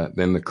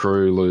then the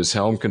crew lose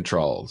helm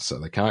control, so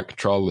they can't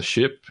control the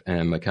ship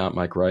and they can't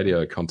make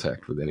radio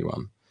contact with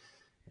anyone.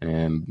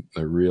 And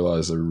they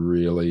realise they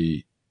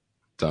really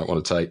don't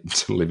want to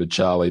deliver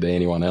Charlie to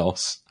anyone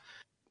else.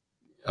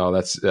 Oh,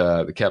 that's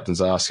the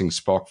captain's asking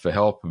Spock for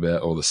help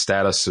about or the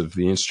status of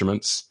the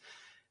instruments,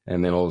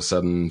 and then all of a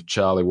sudden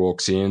Charlie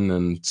walks in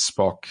and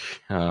Spock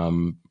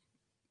can't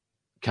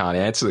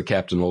answer the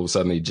captain. All of a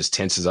sudden he just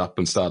tenses up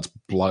and starts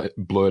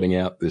blurting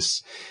out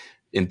this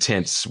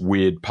intense,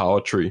 weird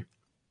poetry.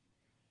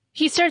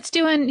 He starts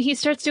doing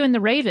the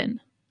Raven.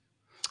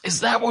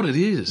 Is that what it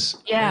is?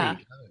 Yeah.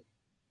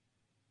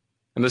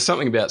 And there's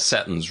something about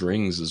Saturn's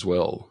rings as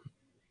well.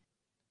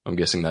 I'm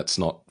guessing that's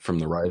not from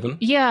the Raven.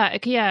 Yeah. I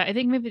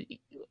think maybe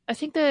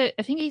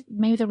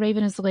the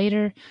Raven is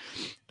later,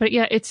 but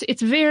yeah,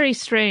 it's very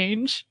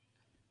strange.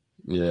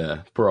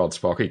 Yeah, poor old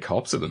Spock. He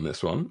cops it in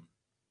this one.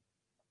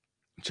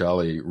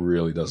 Charlie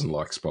really doesn't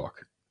like Spock.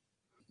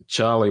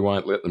 Charlie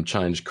won't let them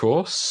change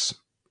course,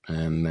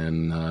 and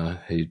then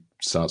he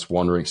starts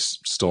wandering,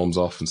 storms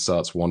off and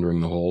starts wandering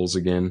the halls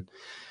again.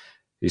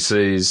 He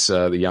sees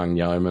the young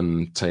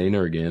yeoman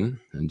Tina again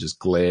and just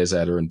glares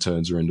at her and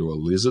turns her into a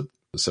lizard.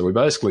 So we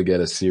basically get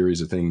a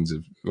series of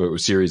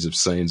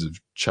scenes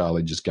of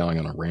Charlie just going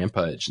on a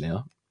rampage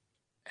now.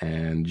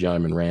 And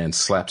Yeoman Rand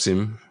slaps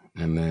him,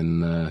 and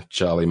then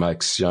Charlie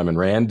makes Yeoman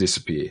Rand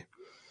disappear.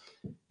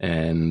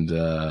 And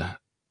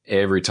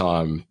every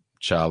time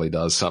Charlie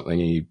does something,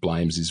 he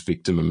blames his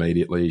victim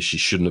immediately. She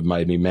shouldn't have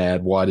made me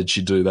mad. Why did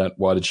she do that?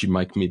 Why did she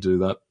make me do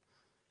that?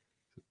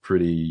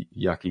 Pretty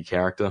yucky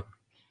character.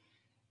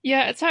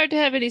 Yeah, it's hard to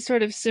have any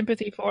sort of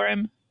sympathy for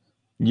him.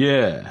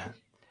 Yeah.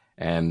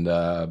 And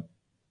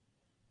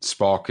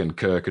Spock and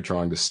Kirk are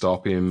trying to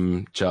stop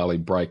him. Charlie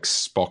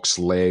breaks Spock's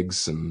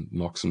legs and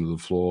knocks him to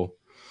the floor.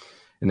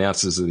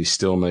 Announces that he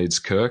still needs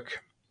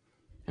Kirk.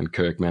 And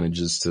Kirk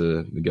manages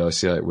to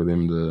negotiate with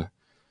him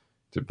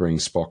to bring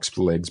Spock's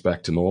legs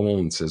back to normal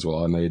and says,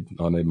 well, I need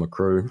my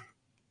crew.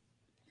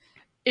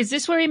 Is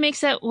this where he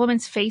makes that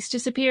woman's face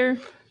disappear?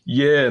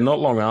 Yeah, not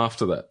long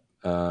after that.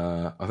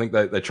 I think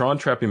they try and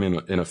trap him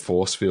in a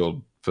force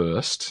field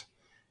first,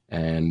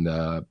 and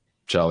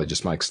Charlie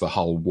just makes the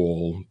whole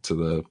wall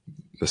to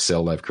the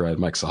cell they've created,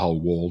 makes the whole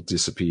wall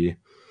disappear,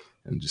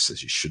 and just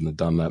says, you shouldn't have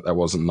done that. That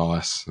wasn't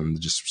nice, and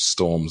just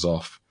storms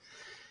off.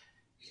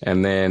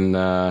 And then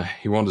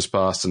he wanders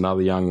past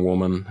another young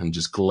woman and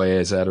just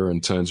glares at her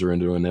and turns her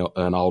into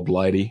an old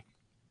lady.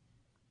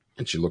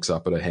 And she looks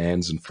up at her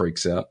hands and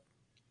freaks out.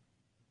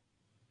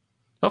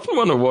 I often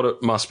wonder what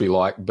it must be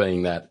like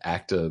being that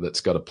actor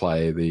that's got to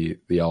play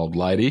the old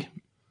lady,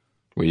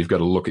 where you've got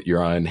to look at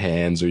your own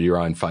hands or your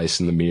own face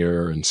in the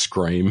mirror and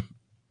scream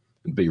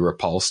and be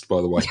repulsed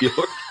by the way you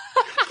look.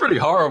 It's pretty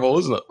horrible,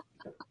 isn't it?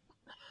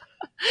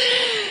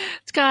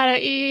 It's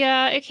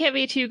it can't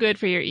be too good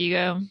for your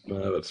ego.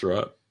 No, that's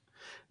right.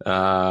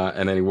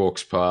 And then he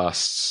walks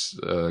past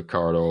a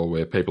corridor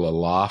where people are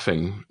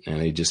laughing,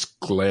 and he just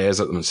glares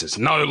at them and says,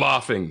 no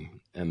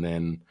laughing. And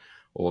then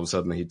all of a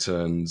sudden he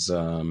turns,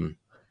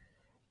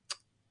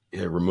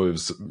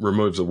 removes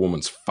a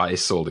woman's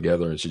face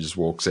altogether, and she just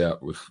walks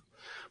out with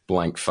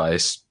blank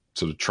face,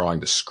 sort of trying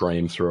to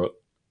scream through it.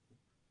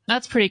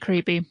 That's pretty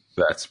creepy.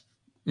 That's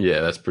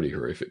pretty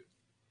horrific.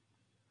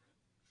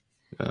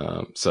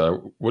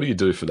 So what do you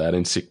do for that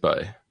in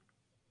sickbay?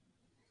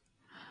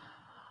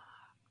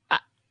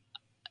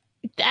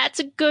 That's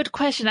a good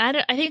question.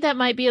 I think that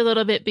might be a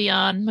little bit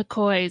beyond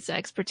McCoy's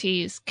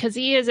expertise, because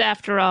he is,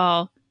 after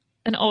all,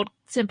 an old,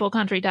 simple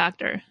country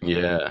doctor.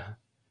 Yeah.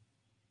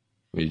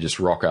 You just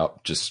rock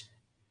up, just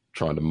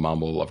trying to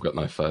mumble, I've got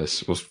no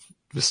face. Well,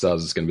 for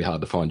starters, it's going to be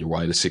hard to find your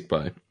way to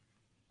sickbay.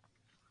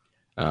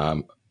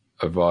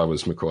 If I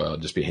was McCoy,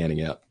 I'd just be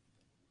handing out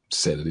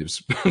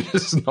sedatives,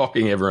 just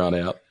knocking everyone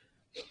out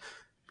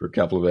for a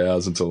couple of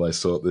hours until they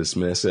sort this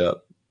mess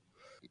out.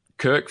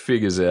 Kirk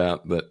figures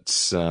out that,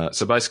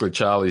 so basically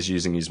Charlie's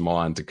using his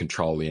mind to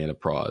control the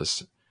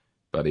Enterprise,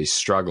 but he's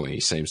struggling. He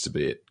seems to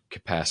be at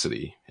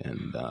capacity,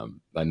 and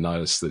they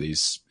notice that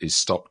he's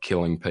stopped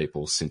killing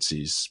people since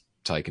he's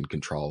taken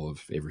control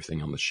of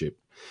everything on the ship.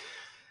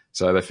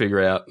 So they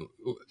figure out,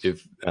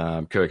 if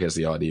Kirk has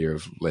the idea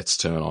of, let's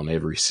turn on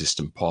every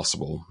system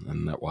possible,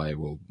 and that way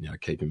we'll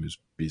keep him as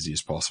busy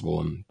as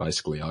possible and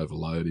basically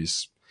overload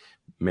his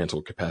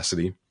mental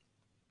capacity.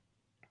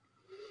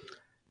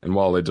 And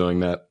while they're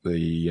doing that,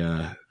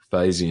 the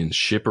Thasian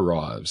ship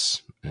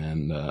arrives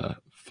and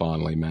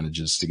finally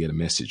manages to get a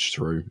message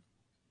through.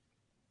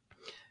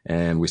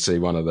 And we see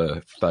one of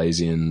the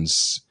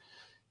Thasians'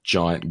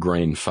 giant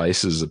green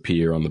faces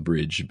appear on the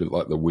bridge, a bit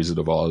like the Wizard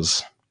of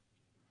Oz.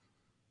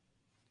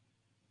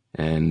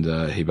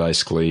 And he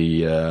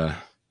basically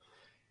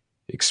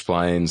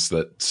explains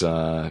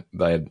that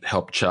they had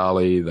helped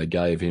Charlie. They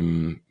gave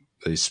him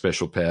these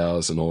special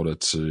powers in order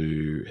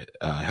to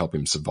help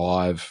him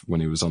survive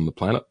when he was on the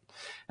planet,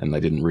 and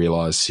they didn't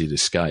realize he'd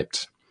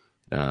escaped.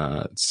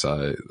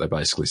 So they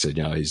basically said,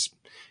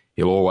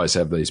 he'll always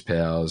have these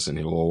powers and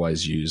he'll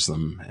always use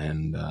them,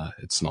 and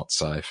it's not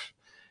safe.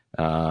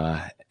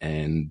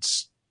 And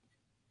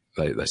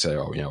they say,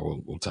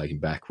 we'll take him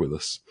back with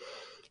us.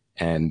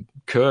 And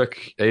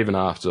Kirk, even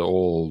after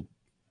all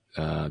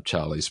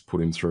Charlie's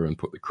put him through and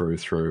put the crew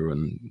through,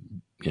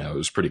 and it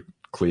was pretty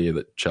clear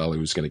that Charlie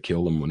was going to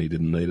kill them when he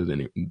didn't need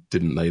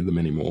them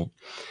anymore.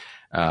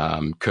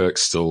 Kirk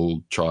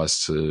still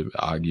tries to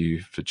argue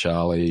for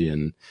Charlie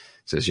and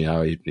says,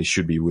 he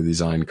should be with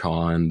his own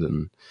kind,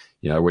 and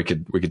we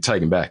could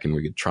take him back and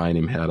we could train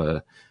him how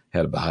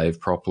to behave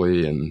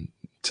properly and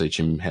teach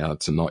him how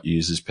to not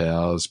use his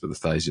powers. But the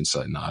Thasians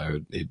say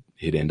no,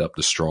 he'd end up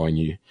destroying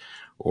you,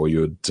 or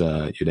you'd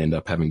end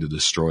up having to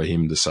destroy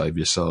him to save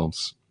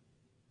yourselves.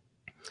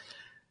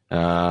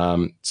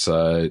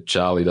 So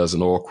Charlie does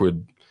an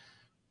awkward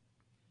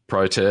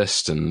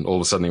protest, and all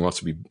of a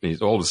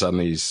sudden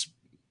he's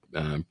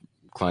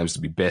claims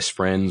to be best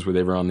friends with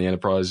everyone on the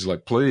Enterprise. He's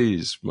like,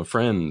 please, my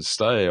friends,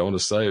 stay. I want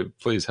to stay.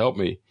 Please help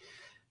me.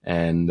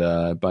 And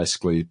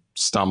basically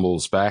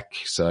stumbles back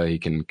so he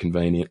can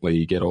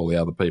conveniently get all the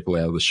other people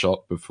out of the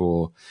shot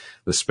before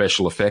the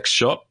special effects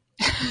shot.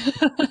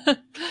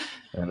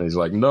 And he's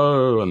like,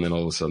 no. And then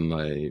all of a sudden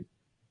they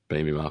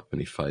beam him up and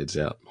he fades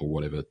out, or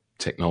whatever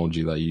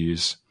technology they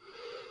use.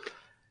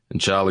 And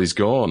Charlie's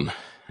gone,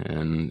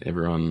 and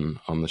everyone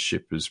on the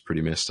ship is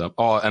pretty messed up.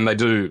 Oh, and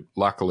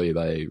luckily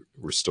they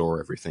restore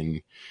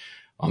everything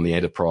on the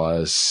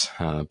Enterprise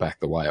back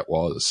the way it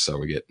was. So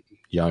we get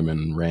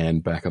Yeoman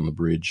Rand back on the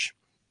bridge,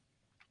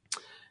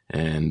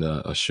 and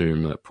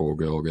assume that poor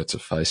girl gets a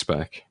face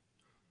back.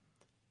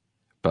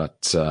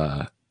 But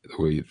the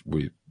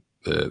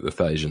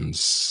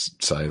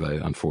Thasians say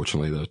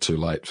unfortunately they're too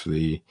late for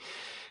the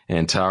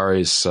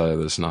Antares, so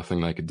there's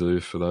nothing they could do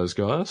for those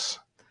guys.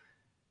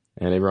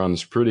 And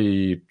everyone's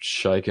pretty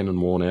shaken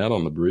and worn out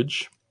on the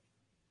bridge.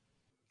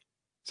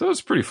 So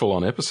it's a pretty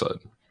full-on episode.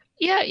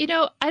 Yeah,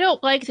 I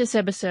don't like this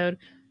episode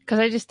because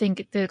I just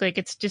think that,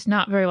 it's just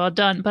not very well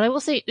done. But I will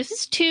say this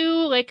is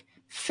two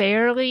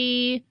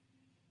fairly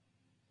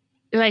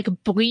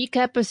bleak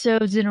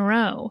episodes in a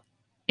row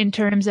in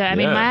terms of. I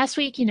mean, last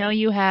week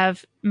you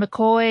have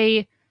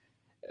McCoy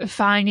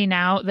finding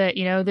out that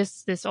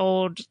this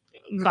old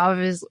love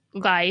of his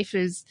life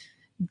is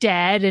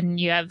dead, and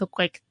you have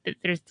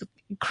there's the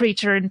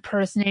creature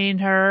impersonating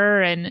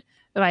her, and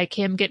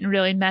him getting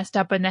really messed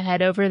up in the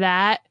head over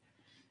that.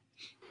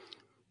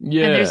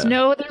 Yeah. And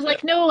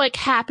there's no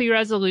happy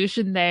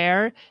resolution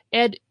there.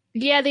 And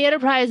yeah, the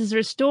Enterprise is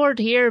restored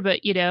here,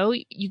 but you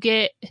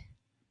get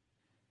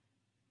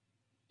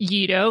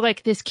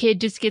this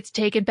kid just gets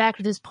taken back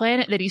to this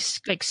planet that he's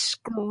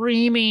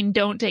screaming,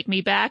 "Don't take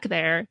me back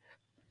there."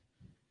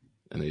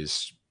 And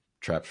he's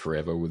trapped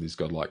forever with his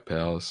godlike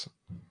powers.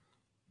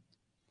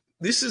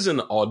 This is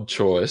an odd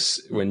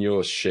choice when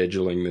you're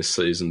scheduling this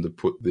season to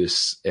put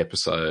this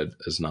episode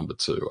as number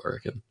 2, I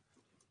reckon.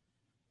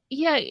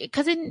 Yeah,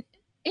 because in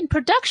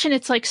production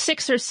it's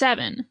 6 or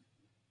 7.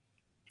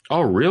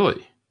 Oh,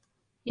 really?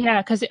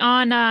 Yeah, because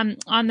on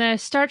the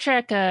Star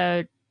Trek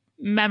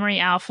Memory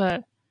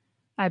Alpha,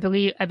 I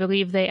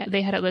believe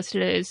they had it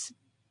listed as,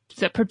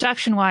 so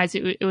production wise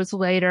it was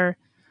later.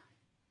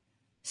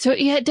 So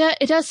yeah,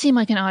 it does seem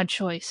like an odd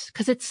choice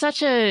because it's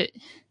such a.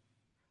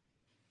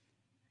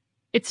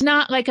 It's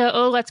not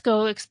let's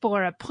go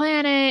explore a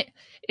planet.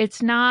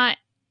 It's not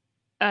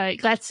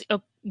let's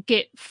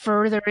get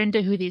further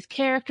into who these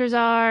characters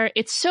are.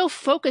 It's so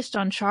focused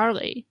on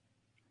Charlie.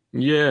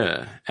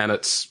 Yeah, and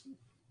it's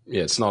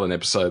not an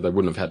episode. They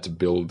wouldn't have had to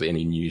build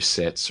any new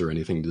sets or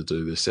anything to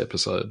do this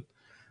episode.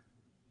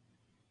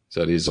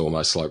 So it is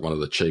almost like one of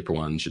the cheaper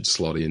ones you'd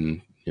slot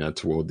in,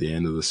 toward the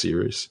end of the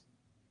series.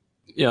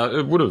 Yeah,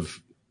 I would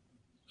have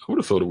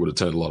thought it would have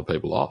turned a lot of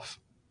people off.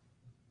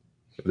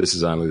 This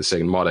is only the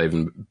second, might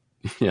even,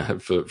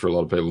 for a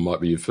lot of people, might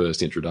be your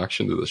first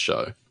introduction to the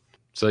show.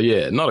 So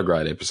yeah, not a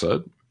great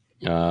episode.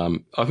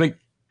 I think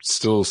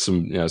still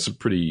some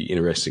pretty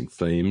interesting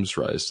themes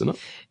raised in it.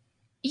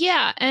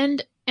 Yeah,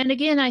 and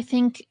again, I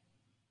think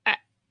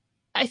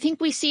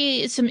we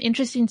see some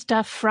interesting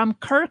stuff from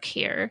Kirk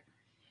here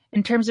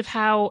in terms of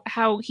how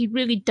he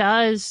really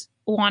does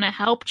want to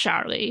help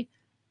Charlie.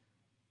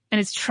 And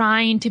is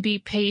trying to be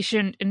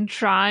patient and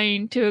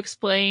trying to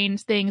explain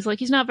things.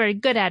 He's not very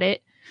good at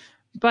it,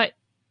 but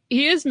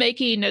he is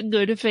making a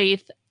good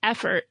faith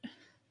effort.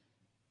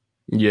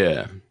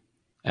 Yeah.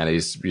 And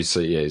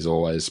he's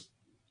always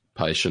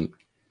patient.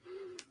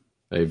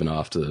 Even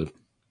after,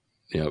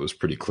 it was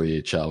pretty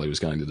clear Charlie was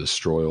going to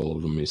destroy all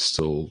of them, he's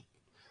still,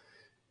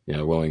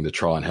 willing to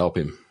try and help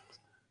him,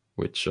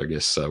 which I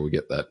guess we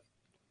get that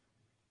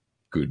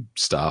good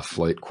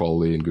Starfleet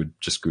quality and good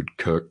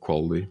Kirk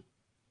quality.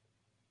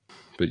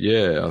 But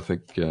yeah, I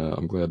think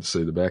I'm glad to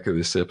see the back of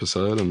this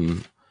episode,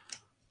 and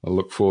I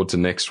look forward to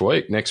next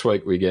week. Next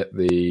week we get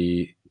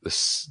the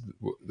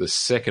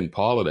second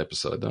pilot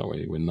episode, don't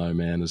we? When No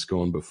Man Has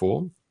Gone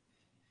Before.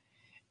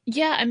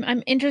 Yeah,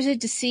 I'm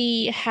interested to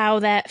see how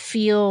that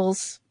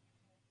feels.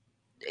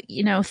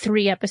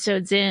 3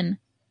 episodes in.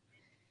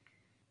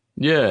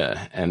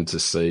 Yeah, and to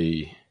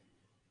see,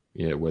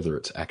 whether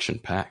it's action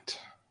packed.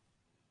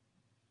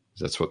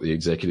 That's what the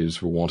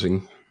executives were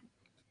wanting.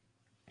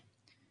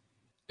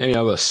 Any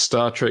other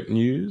Star Trek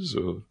news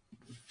or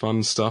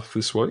fun stuff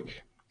this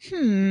week? I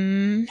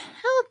don't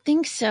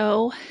think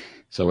so.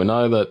 So we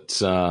know that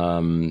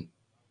the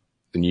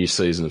new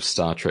season of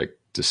Star Trek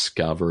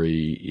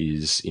Discovery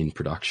is in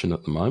production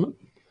at the moment.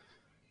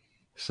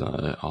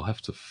 So I'll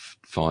have to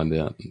find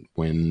out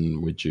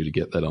when we're due to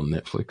get that on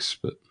Netflix,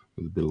 but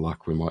with a bit of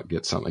luck we might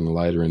get something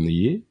later in the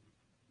year.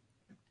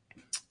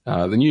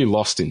 The new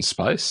Lost in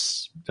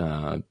Space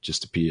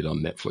just appeared on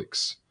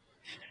Netflix.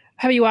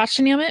 Have you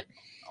watched any of it?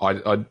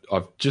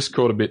 I've just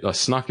caught a bit. I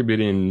snuck a bit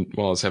in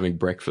while I was having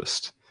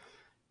breakfast,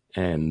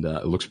 and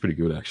it looks pretty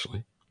good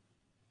actually.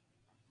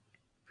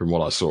 From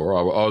what I saw,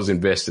 I was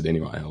invested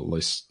anyway. I'll at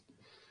least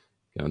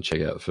go and check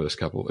out the first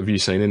couple. Have you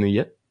seen any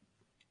yet?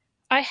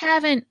 I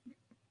haven't,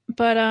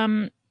 but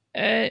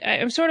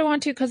I'm sort of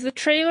want to because the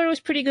trailer was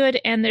pretty good,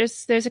 and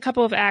there's a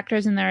couple of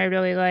actors in there I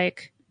really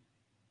like.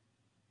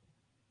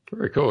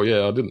 Very cool.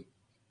 Yeah, I didn't.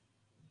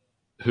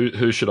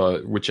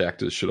 Which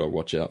actors should I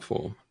watch out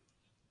for?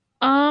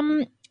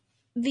 Um,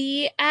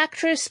 the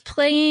actress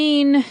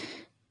playing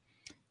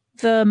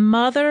the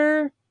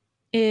mother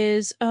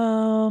is,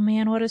 oh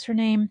man, what is her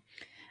name?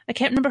 I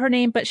can't remember her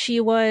name, but she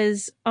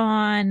was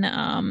on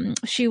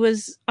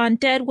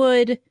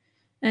Deadwood,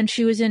 and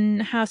she was in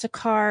House of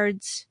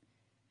Cards.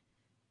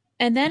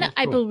 And then Oh,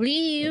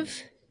 cool.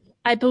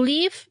 I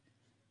believe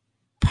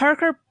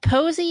Parker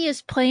Posey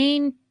is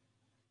playing,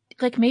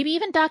 like, maybe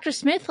even Dr.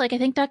 Smith. Like, I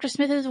think Dr.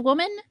 Smith is a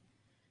woman.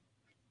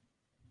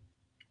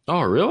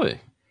 Oh, really?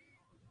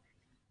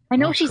 I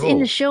know Oh, she's in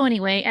the cool. show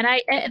anyway, and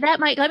that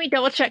might, let me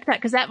double check that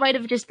because that might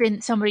have just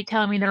been somebody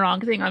telling me the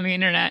wrong thing on the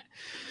internet.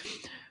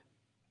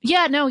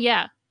 Yeah, no,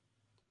 yeah,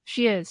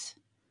 she is.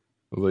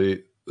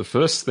 The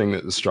first thing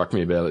that struck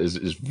me about it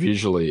is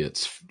visually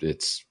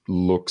it's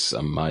looks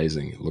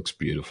amazing. It looks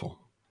beautiful,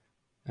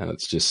 and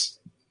it's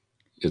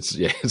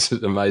yeah, it's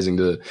amazing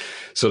to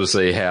sort of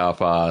see how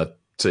far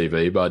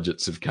TV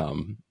budgets have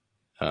come,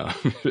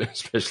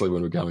 especially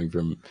when we're coming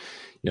from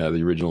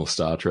the original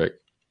Star Trek.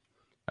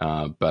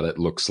 But it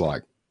looks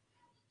like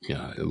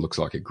it looks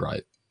like a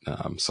great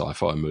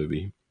sci-fi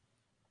movie,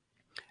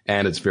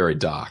 and it's very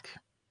dark,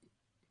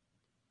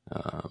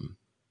 um,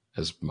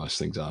 as most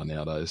things are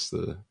nowadays.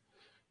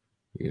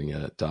 We're getting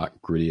a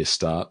dark, grittier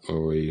start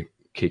where we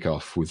kick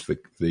off with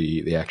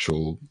the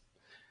actual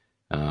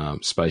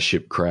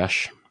spaceship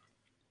crash.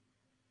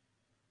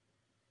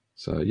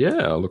 So yeah,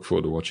 I look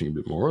forward to watching a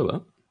bit more of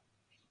that.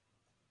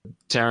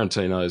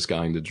 Tarantino is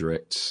going to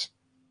direct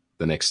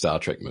the next Star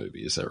Trek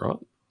movie. Is that right?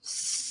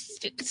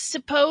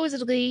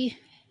 Supposedly,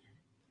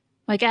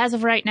 like as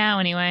of right now,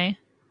 anyway.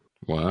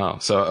 Wow.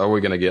 So are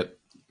we going to get?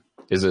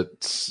 Is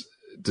it?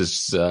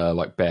 Does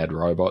like Bad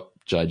Robot,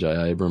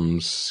 J.J.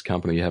 Abrams'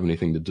 company have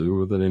anything to do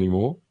with it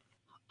anymore?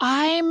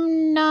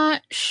 I'm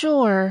not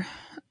sure.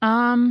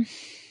 Um,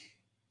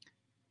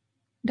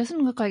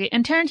 doesn't look like it.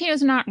 And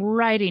Tarantino's not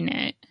writing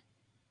it.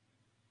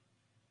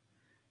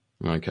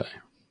 Okay.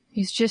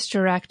 He's just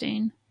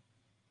directing.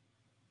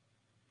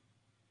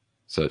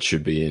 So it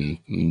should be in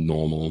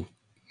normal.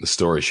 The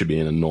story should be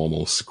in a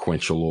normal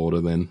sequential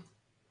order then.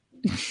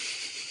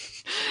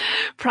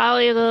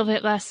 Probably a little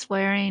bit less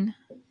swearing.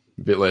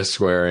 A bit less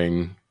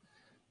swearing,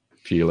 a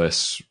few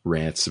less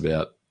rants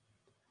about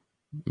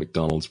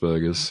McDonald's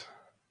burgers.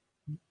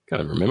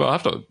 Can't even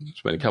remember.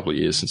 It's been a couple of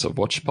years since I've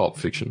watched Pulp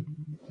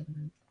Fiction.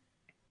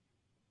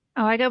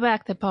 Oh, I go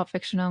back to Pulp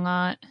Fiction a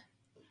lot.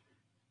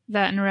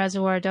 That and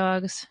Reservoir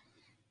Dogs.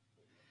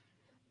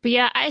 But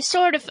yeah, I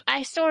sort of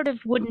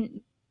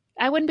wouldn't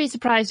be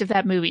surprised if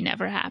that movie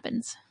never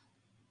happens.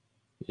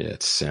 Yeah,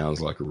 it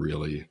sounds like a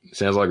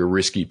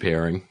risky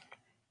pairing.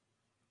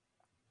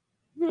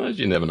 Well,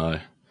 you never know.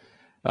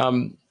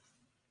 Um,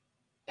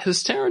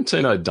 has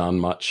Tarantino done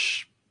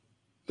much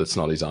that's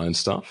not his own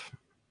stuff?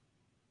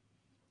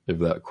 If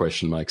that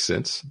question makes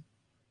sense.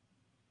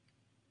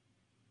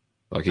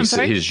 Like I'm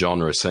sorry? his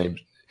genre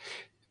seems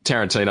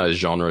Tarantino's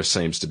genre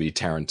seems to be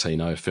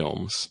Tarantino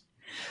films.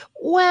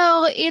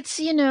 Well, it's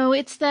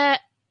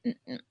that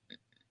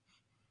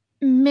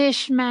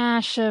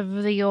mishmash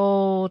of the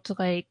old,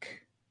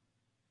 like,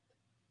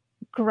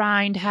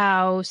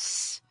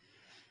 grindhouse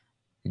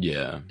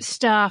Yeah,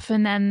 stuff,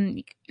 and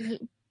then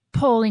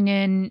pulling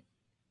in,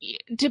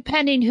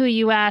 depending who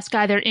you ask,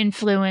 either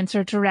influence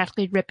or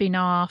directly ripping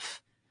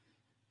off.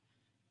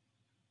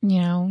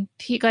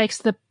 He likes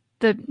the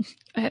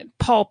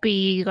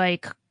pulpy,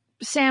 like,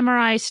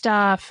 samurai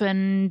stuff,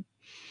 and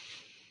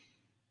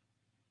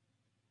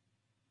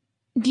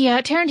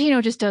yeah,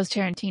 Tarantino just does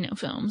Tarantino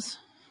films.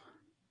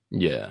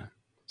 yeah.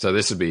 So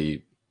this would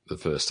be the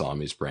first time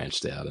he's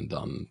branched out and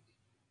done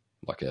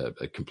like a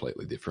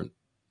completely different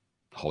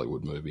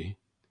Hollywood movie.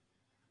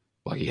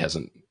 Like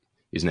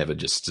he's never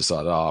just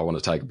decided, oh, I want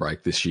to take a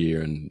break this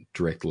year and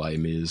direct Les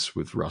Mis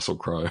with Russell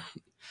Crowe.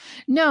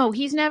 No,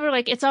 he's never,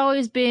 like, it's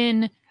always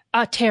been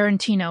a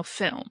Tarantino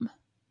film.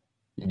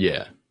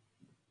 Yeah.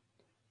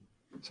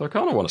 So I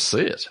kind of want to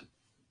see it.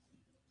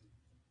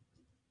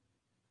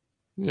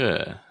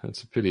 Yeah,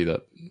 it's a pity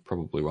that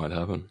probably won't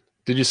happen.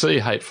 Did you see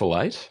Hateful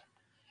Eight?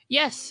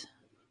 Yes.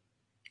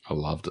 I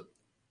loved it.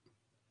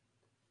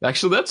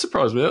 Actually, that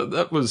surprised me.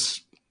 That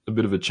was a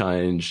bit of a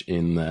change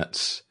in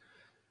that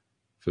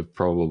for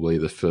probably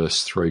the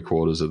first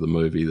three-quarters of the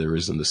movie, there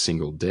isn't a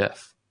single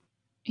death.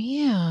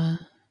 Yeah.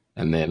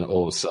 And then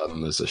all of a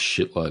sudden, there's a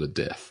shitload of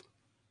death.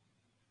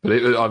 But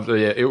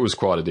it was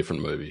quite a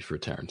different movie for a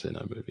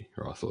Tarantino movie,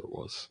 or I thought it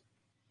was.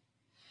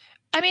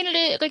 I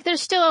mean, like,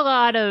 there's still a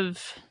lot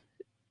of,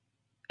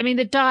 I mean,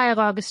 the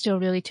dialogue is still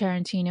really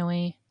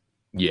Tarantino-y.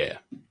 Yeah.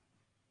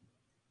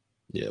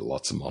 Yeah,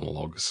 lots of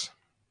monologues.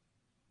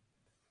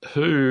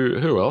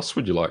 Who else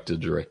would you like to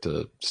direct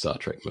a Star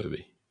Trek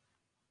movie?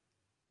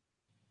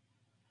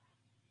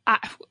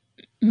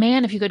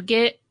 Man, if you could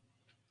get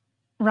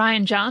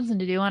Rian Johnson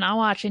to do one, I'll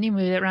watch any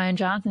movie that Rian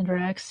Johnson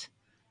directs.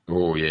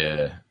 Oh,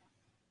 yeah.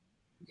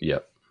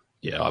 Yep.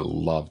 Yeah, I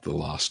loved The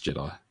Last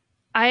Jedi.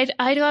 I'd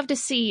love to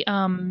see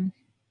Noah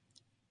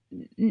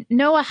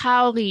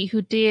Hawley,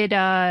 who did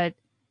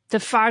the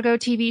Fargo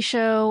TV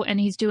show, and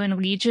he's doing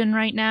Legion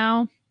right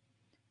now.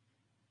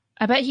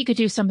 I bet he could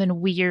do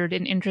something weird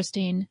and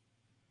interesting.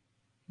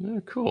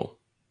 Yeah, cool.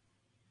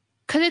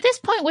 Because at this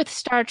point with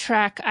Star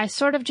Trek, I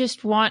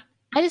just want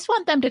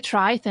them to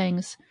try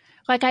things.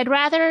 Like, I'd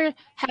rather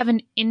have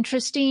an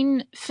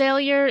interesting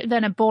failure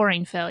than a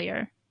boring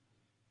failure.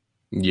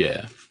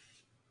 Yeah.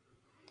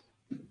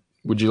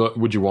 Would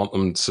you want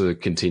them to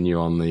continue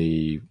on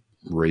the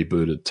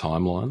rebooted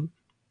timeline?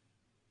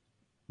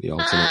 The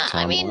alternate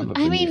timeline?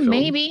 I mean,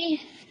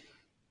 maybe.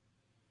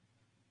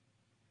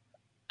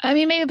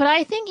 But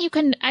I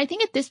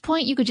think at this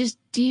point you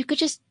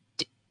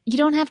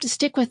don't have to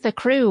stick with the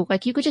crew.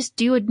 Like, you could just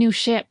do a new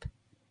ship.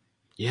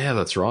 Yeah,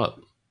 that's right.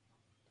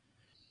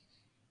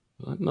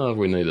 I don't know if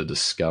we need a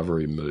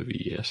Discovery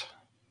movie yet.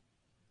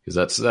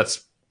 Because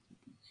that's,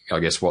 I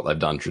guess, what they've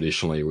done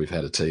traditionally. We've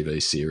had a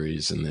TV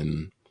series and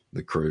then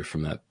the crew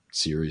from that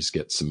series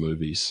get some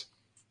movies.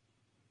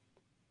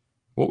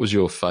 What was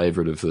your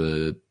favourite of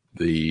the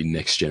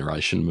Next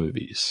Generation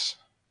movies?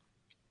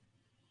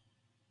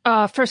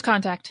 First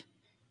Contact.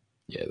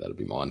 Yeah, that'd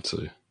be mine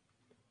too.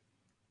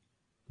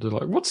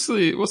 Like, what's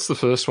the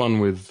first one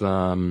with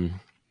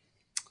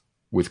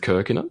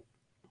Kirk in it?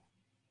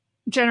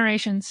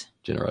 Generations.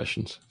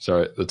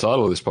 Sorry, the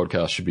title of this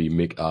podcast should be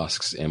Mick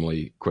Asks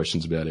Emily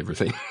Questions About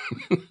Everything.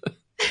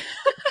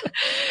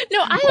 No,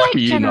 I like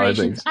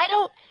Generations.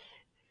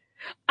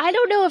 I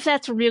don't know if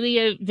that's really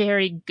a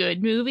very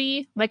good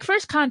movie. Like,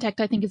 First Contact,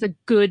 I think, is a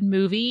good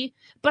movie,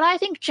 but I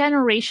think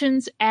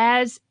Generations,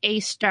 as a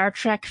Star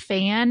Trek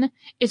fan,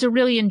 is a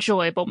really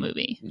enjoyable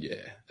movie.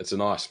 Yeah, it's a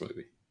nice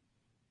movie.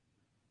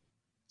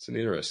 It's an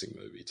interesting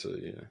movie too,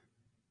 yeah.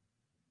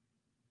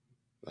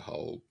 The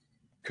whole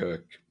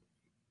Kirk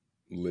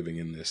living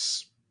in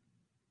this...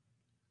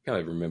 I can't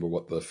even remember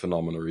what the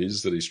phenomena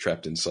is that he's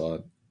trapped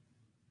inside.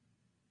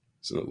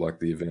 Isn't it like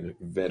the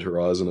event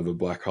horizon of a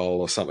black hole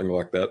or something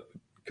like that?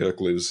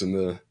 Kirk lives in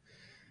a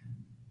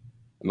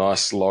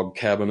nice log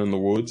cabin in the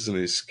woods and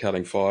he's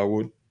cutting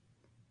firewood.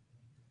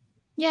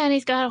 Yeah, and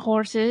he's got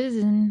horses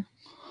and...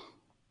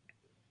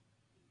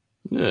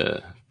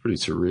 Yeah, pretty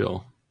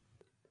surreal.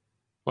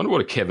 Wonder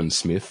what a Kevin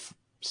Smith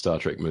Star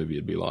Trek movie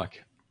would be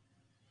like.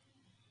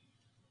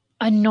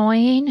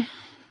 Annoying.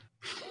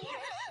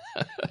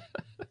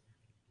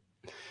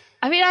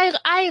 I mean,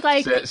 I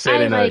like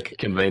set in a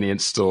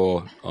convenience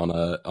store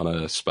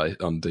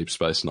on Deep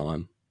Space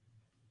Nine.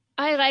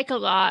 I like a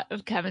lot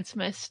of Kevin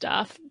Smith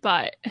stuff,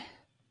 but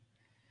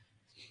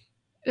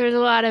there's a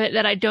lot of it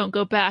that I don't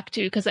go back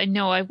to because I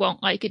know I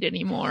won't like it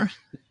anymore.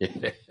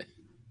 Yeah,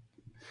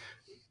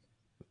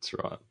 that's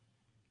right.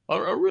 I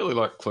really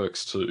like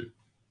Clerks too.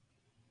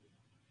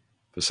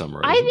 For some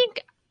reason,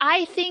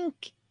 I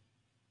think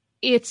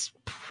it's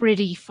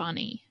pretty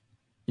funny.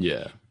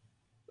 Yeah,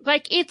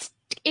 like it's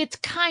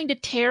kind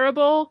of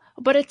terrible,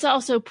 but it's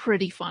also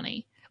pretty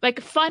funny. Like,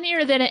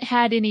 funnier than it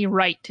had any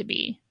right to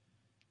be.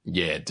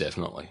 Yeah,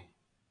 definitely.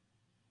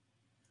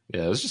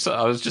 Yeah, it was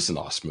just a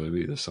nice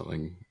movie. There's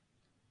something...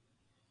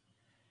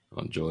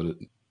 I enjoyed it.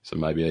 So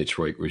maybe each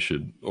week we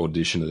should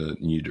audition a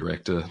new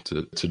director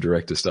to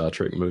direct a Star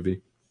Trek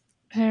movie.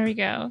 There we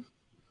go.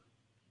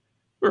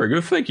 Very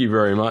good. Thank you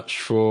very much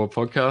for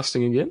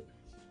podcasting again.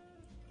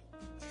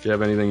 Do you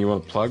have anything you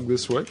want to plug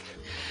this week?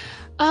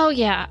 Oh,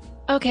 yeah.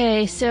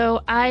 Okay,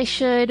 so I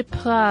should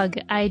plug.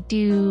 I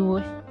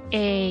do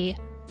a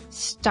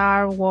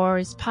Star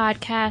Wars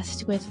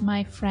podcast with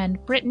my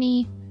friend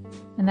Brittany,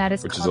 and that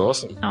is is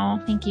awesome.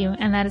 Oh, thank you.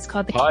 And that is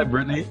called the Hi,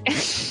 Brittany.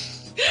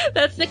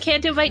 That's the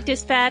Canto Bight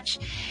Dispatch.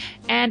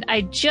 And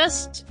I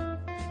just,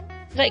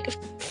 like,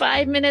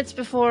 5 minutes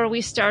before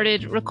we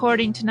started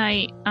recording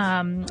tonight,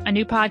 a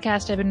new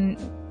podcast I've been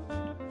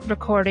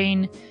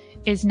recording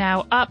is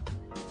now up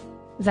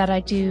that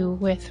I do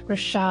with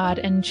Rashad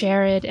and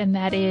Jared, and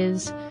that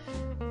is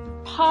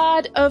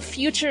Pod of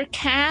Future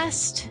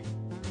Cast.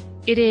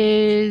 It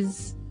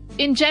is,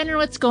 in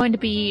general, it's going to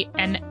be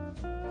an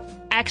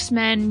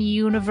X-Men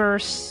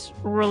universe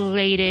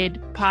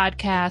related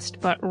podcast,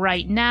 but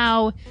right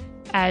now,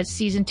 as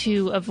season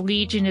 2 of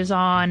Legion is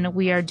on,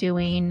 we are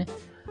doing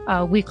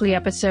weekly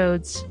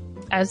episodes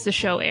as the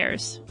show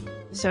airs.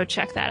 So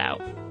check that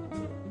out.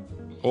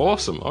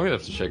 Awesome. I'm going to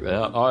have to check that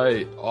out.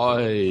 I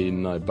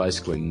know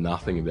basically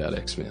nothing about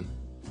X-Men.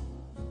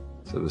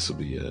 So this will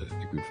be a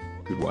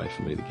good way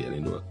for me to get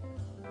into it.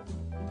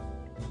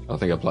 I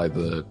think I played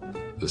the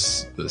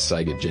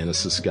Sega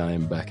Genesis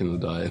game back in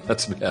the day.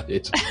 That's about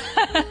it.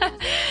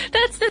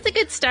 That's a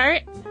good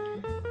start.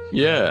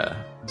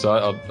 Yeah. So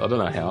I don't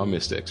know how I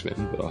missed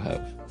X-Men, but I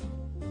have.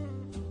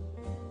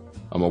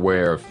 I'm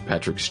aware of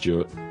Patrick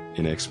Stewart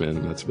in X-Men,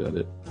 and that's about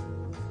it.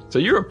 So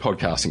you're a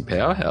podcasting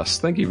powerhouse.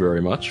 Thank you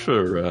very much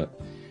for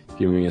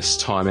giving us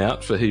time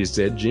out for He's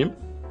Dead, Jim.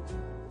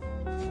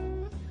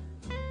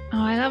 Oh,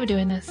 I love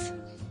doing this.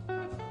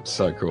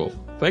 So cool.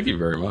 Thank you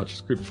very much.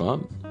 It's good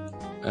fun.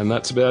 and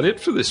that's about it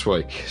for this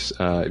week.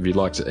 If you'd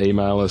like to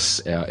email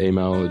us, our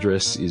email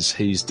address is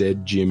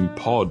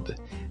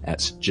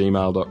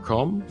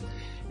he'sdeadjimpod@gmail.com.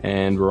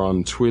 And we're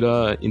on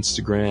Twitter,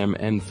 Instagram,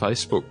 and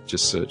Facebook.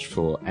 Just search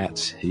for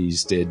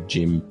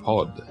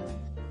 @he'sdeadjimpod.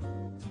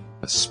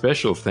 A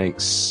special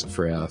thanks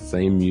for our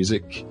theme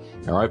music.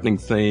 Our opening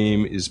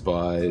theme is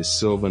by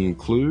Sylvain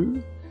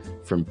Clou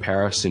from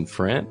Paris in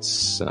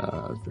France.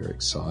 Very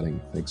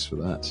exciting. Thanks for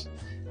that.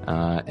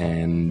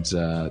 And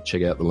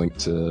check out the link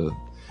to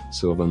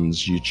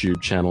Sylvain's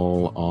YouTube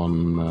channel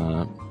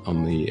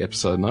on the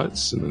episode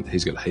notes. And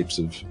he's got heaps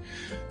of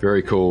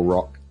very cool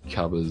rock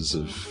covers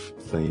of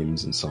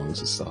themes and songs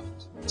and stuff.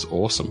 It's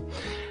awesome.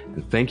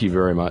 And thank you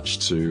very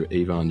much to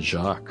Yvan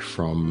Jacques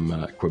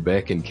from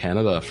Quebec in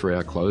Canada for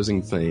our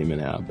closing theme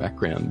and our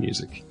background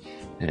music.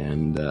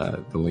 And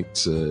the link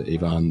to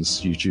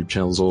Yvan's YouTube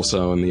channel is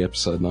also in the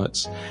episode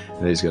notes.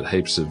 And he's got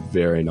heaps of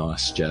very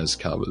nice jazz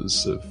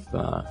covers of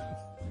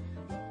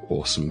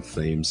awesome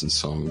themes and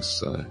songs.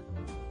 So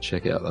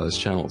check out those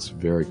channels.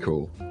 Very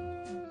cool.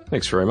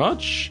 Thanks very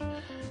much.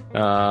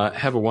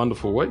 Have a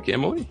wonderful week,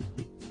 Emily.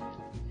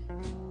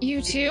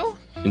 You too.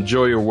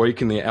 Enjoy your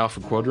week in the Alpha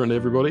Quadrant,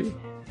 everybody.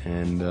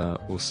 And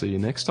we'll see you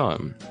next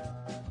time.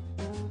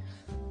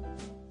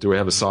 Do we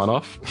have a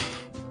sign-off?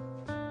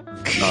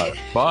 No.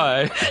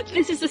 Bye.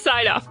 This is the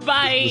sign-off.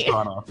 Bye.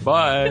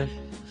 Bye.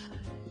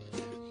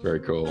 Very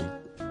cool.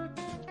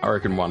 I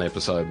reckon one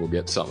episode we'll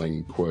get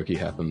something quirky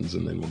happens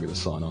and then we'll get a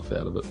sign-off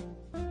out of it.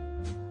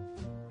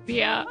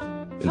 Yeah.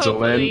 Until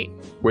then,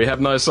 we have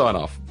no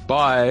sign-off.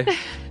 Bye.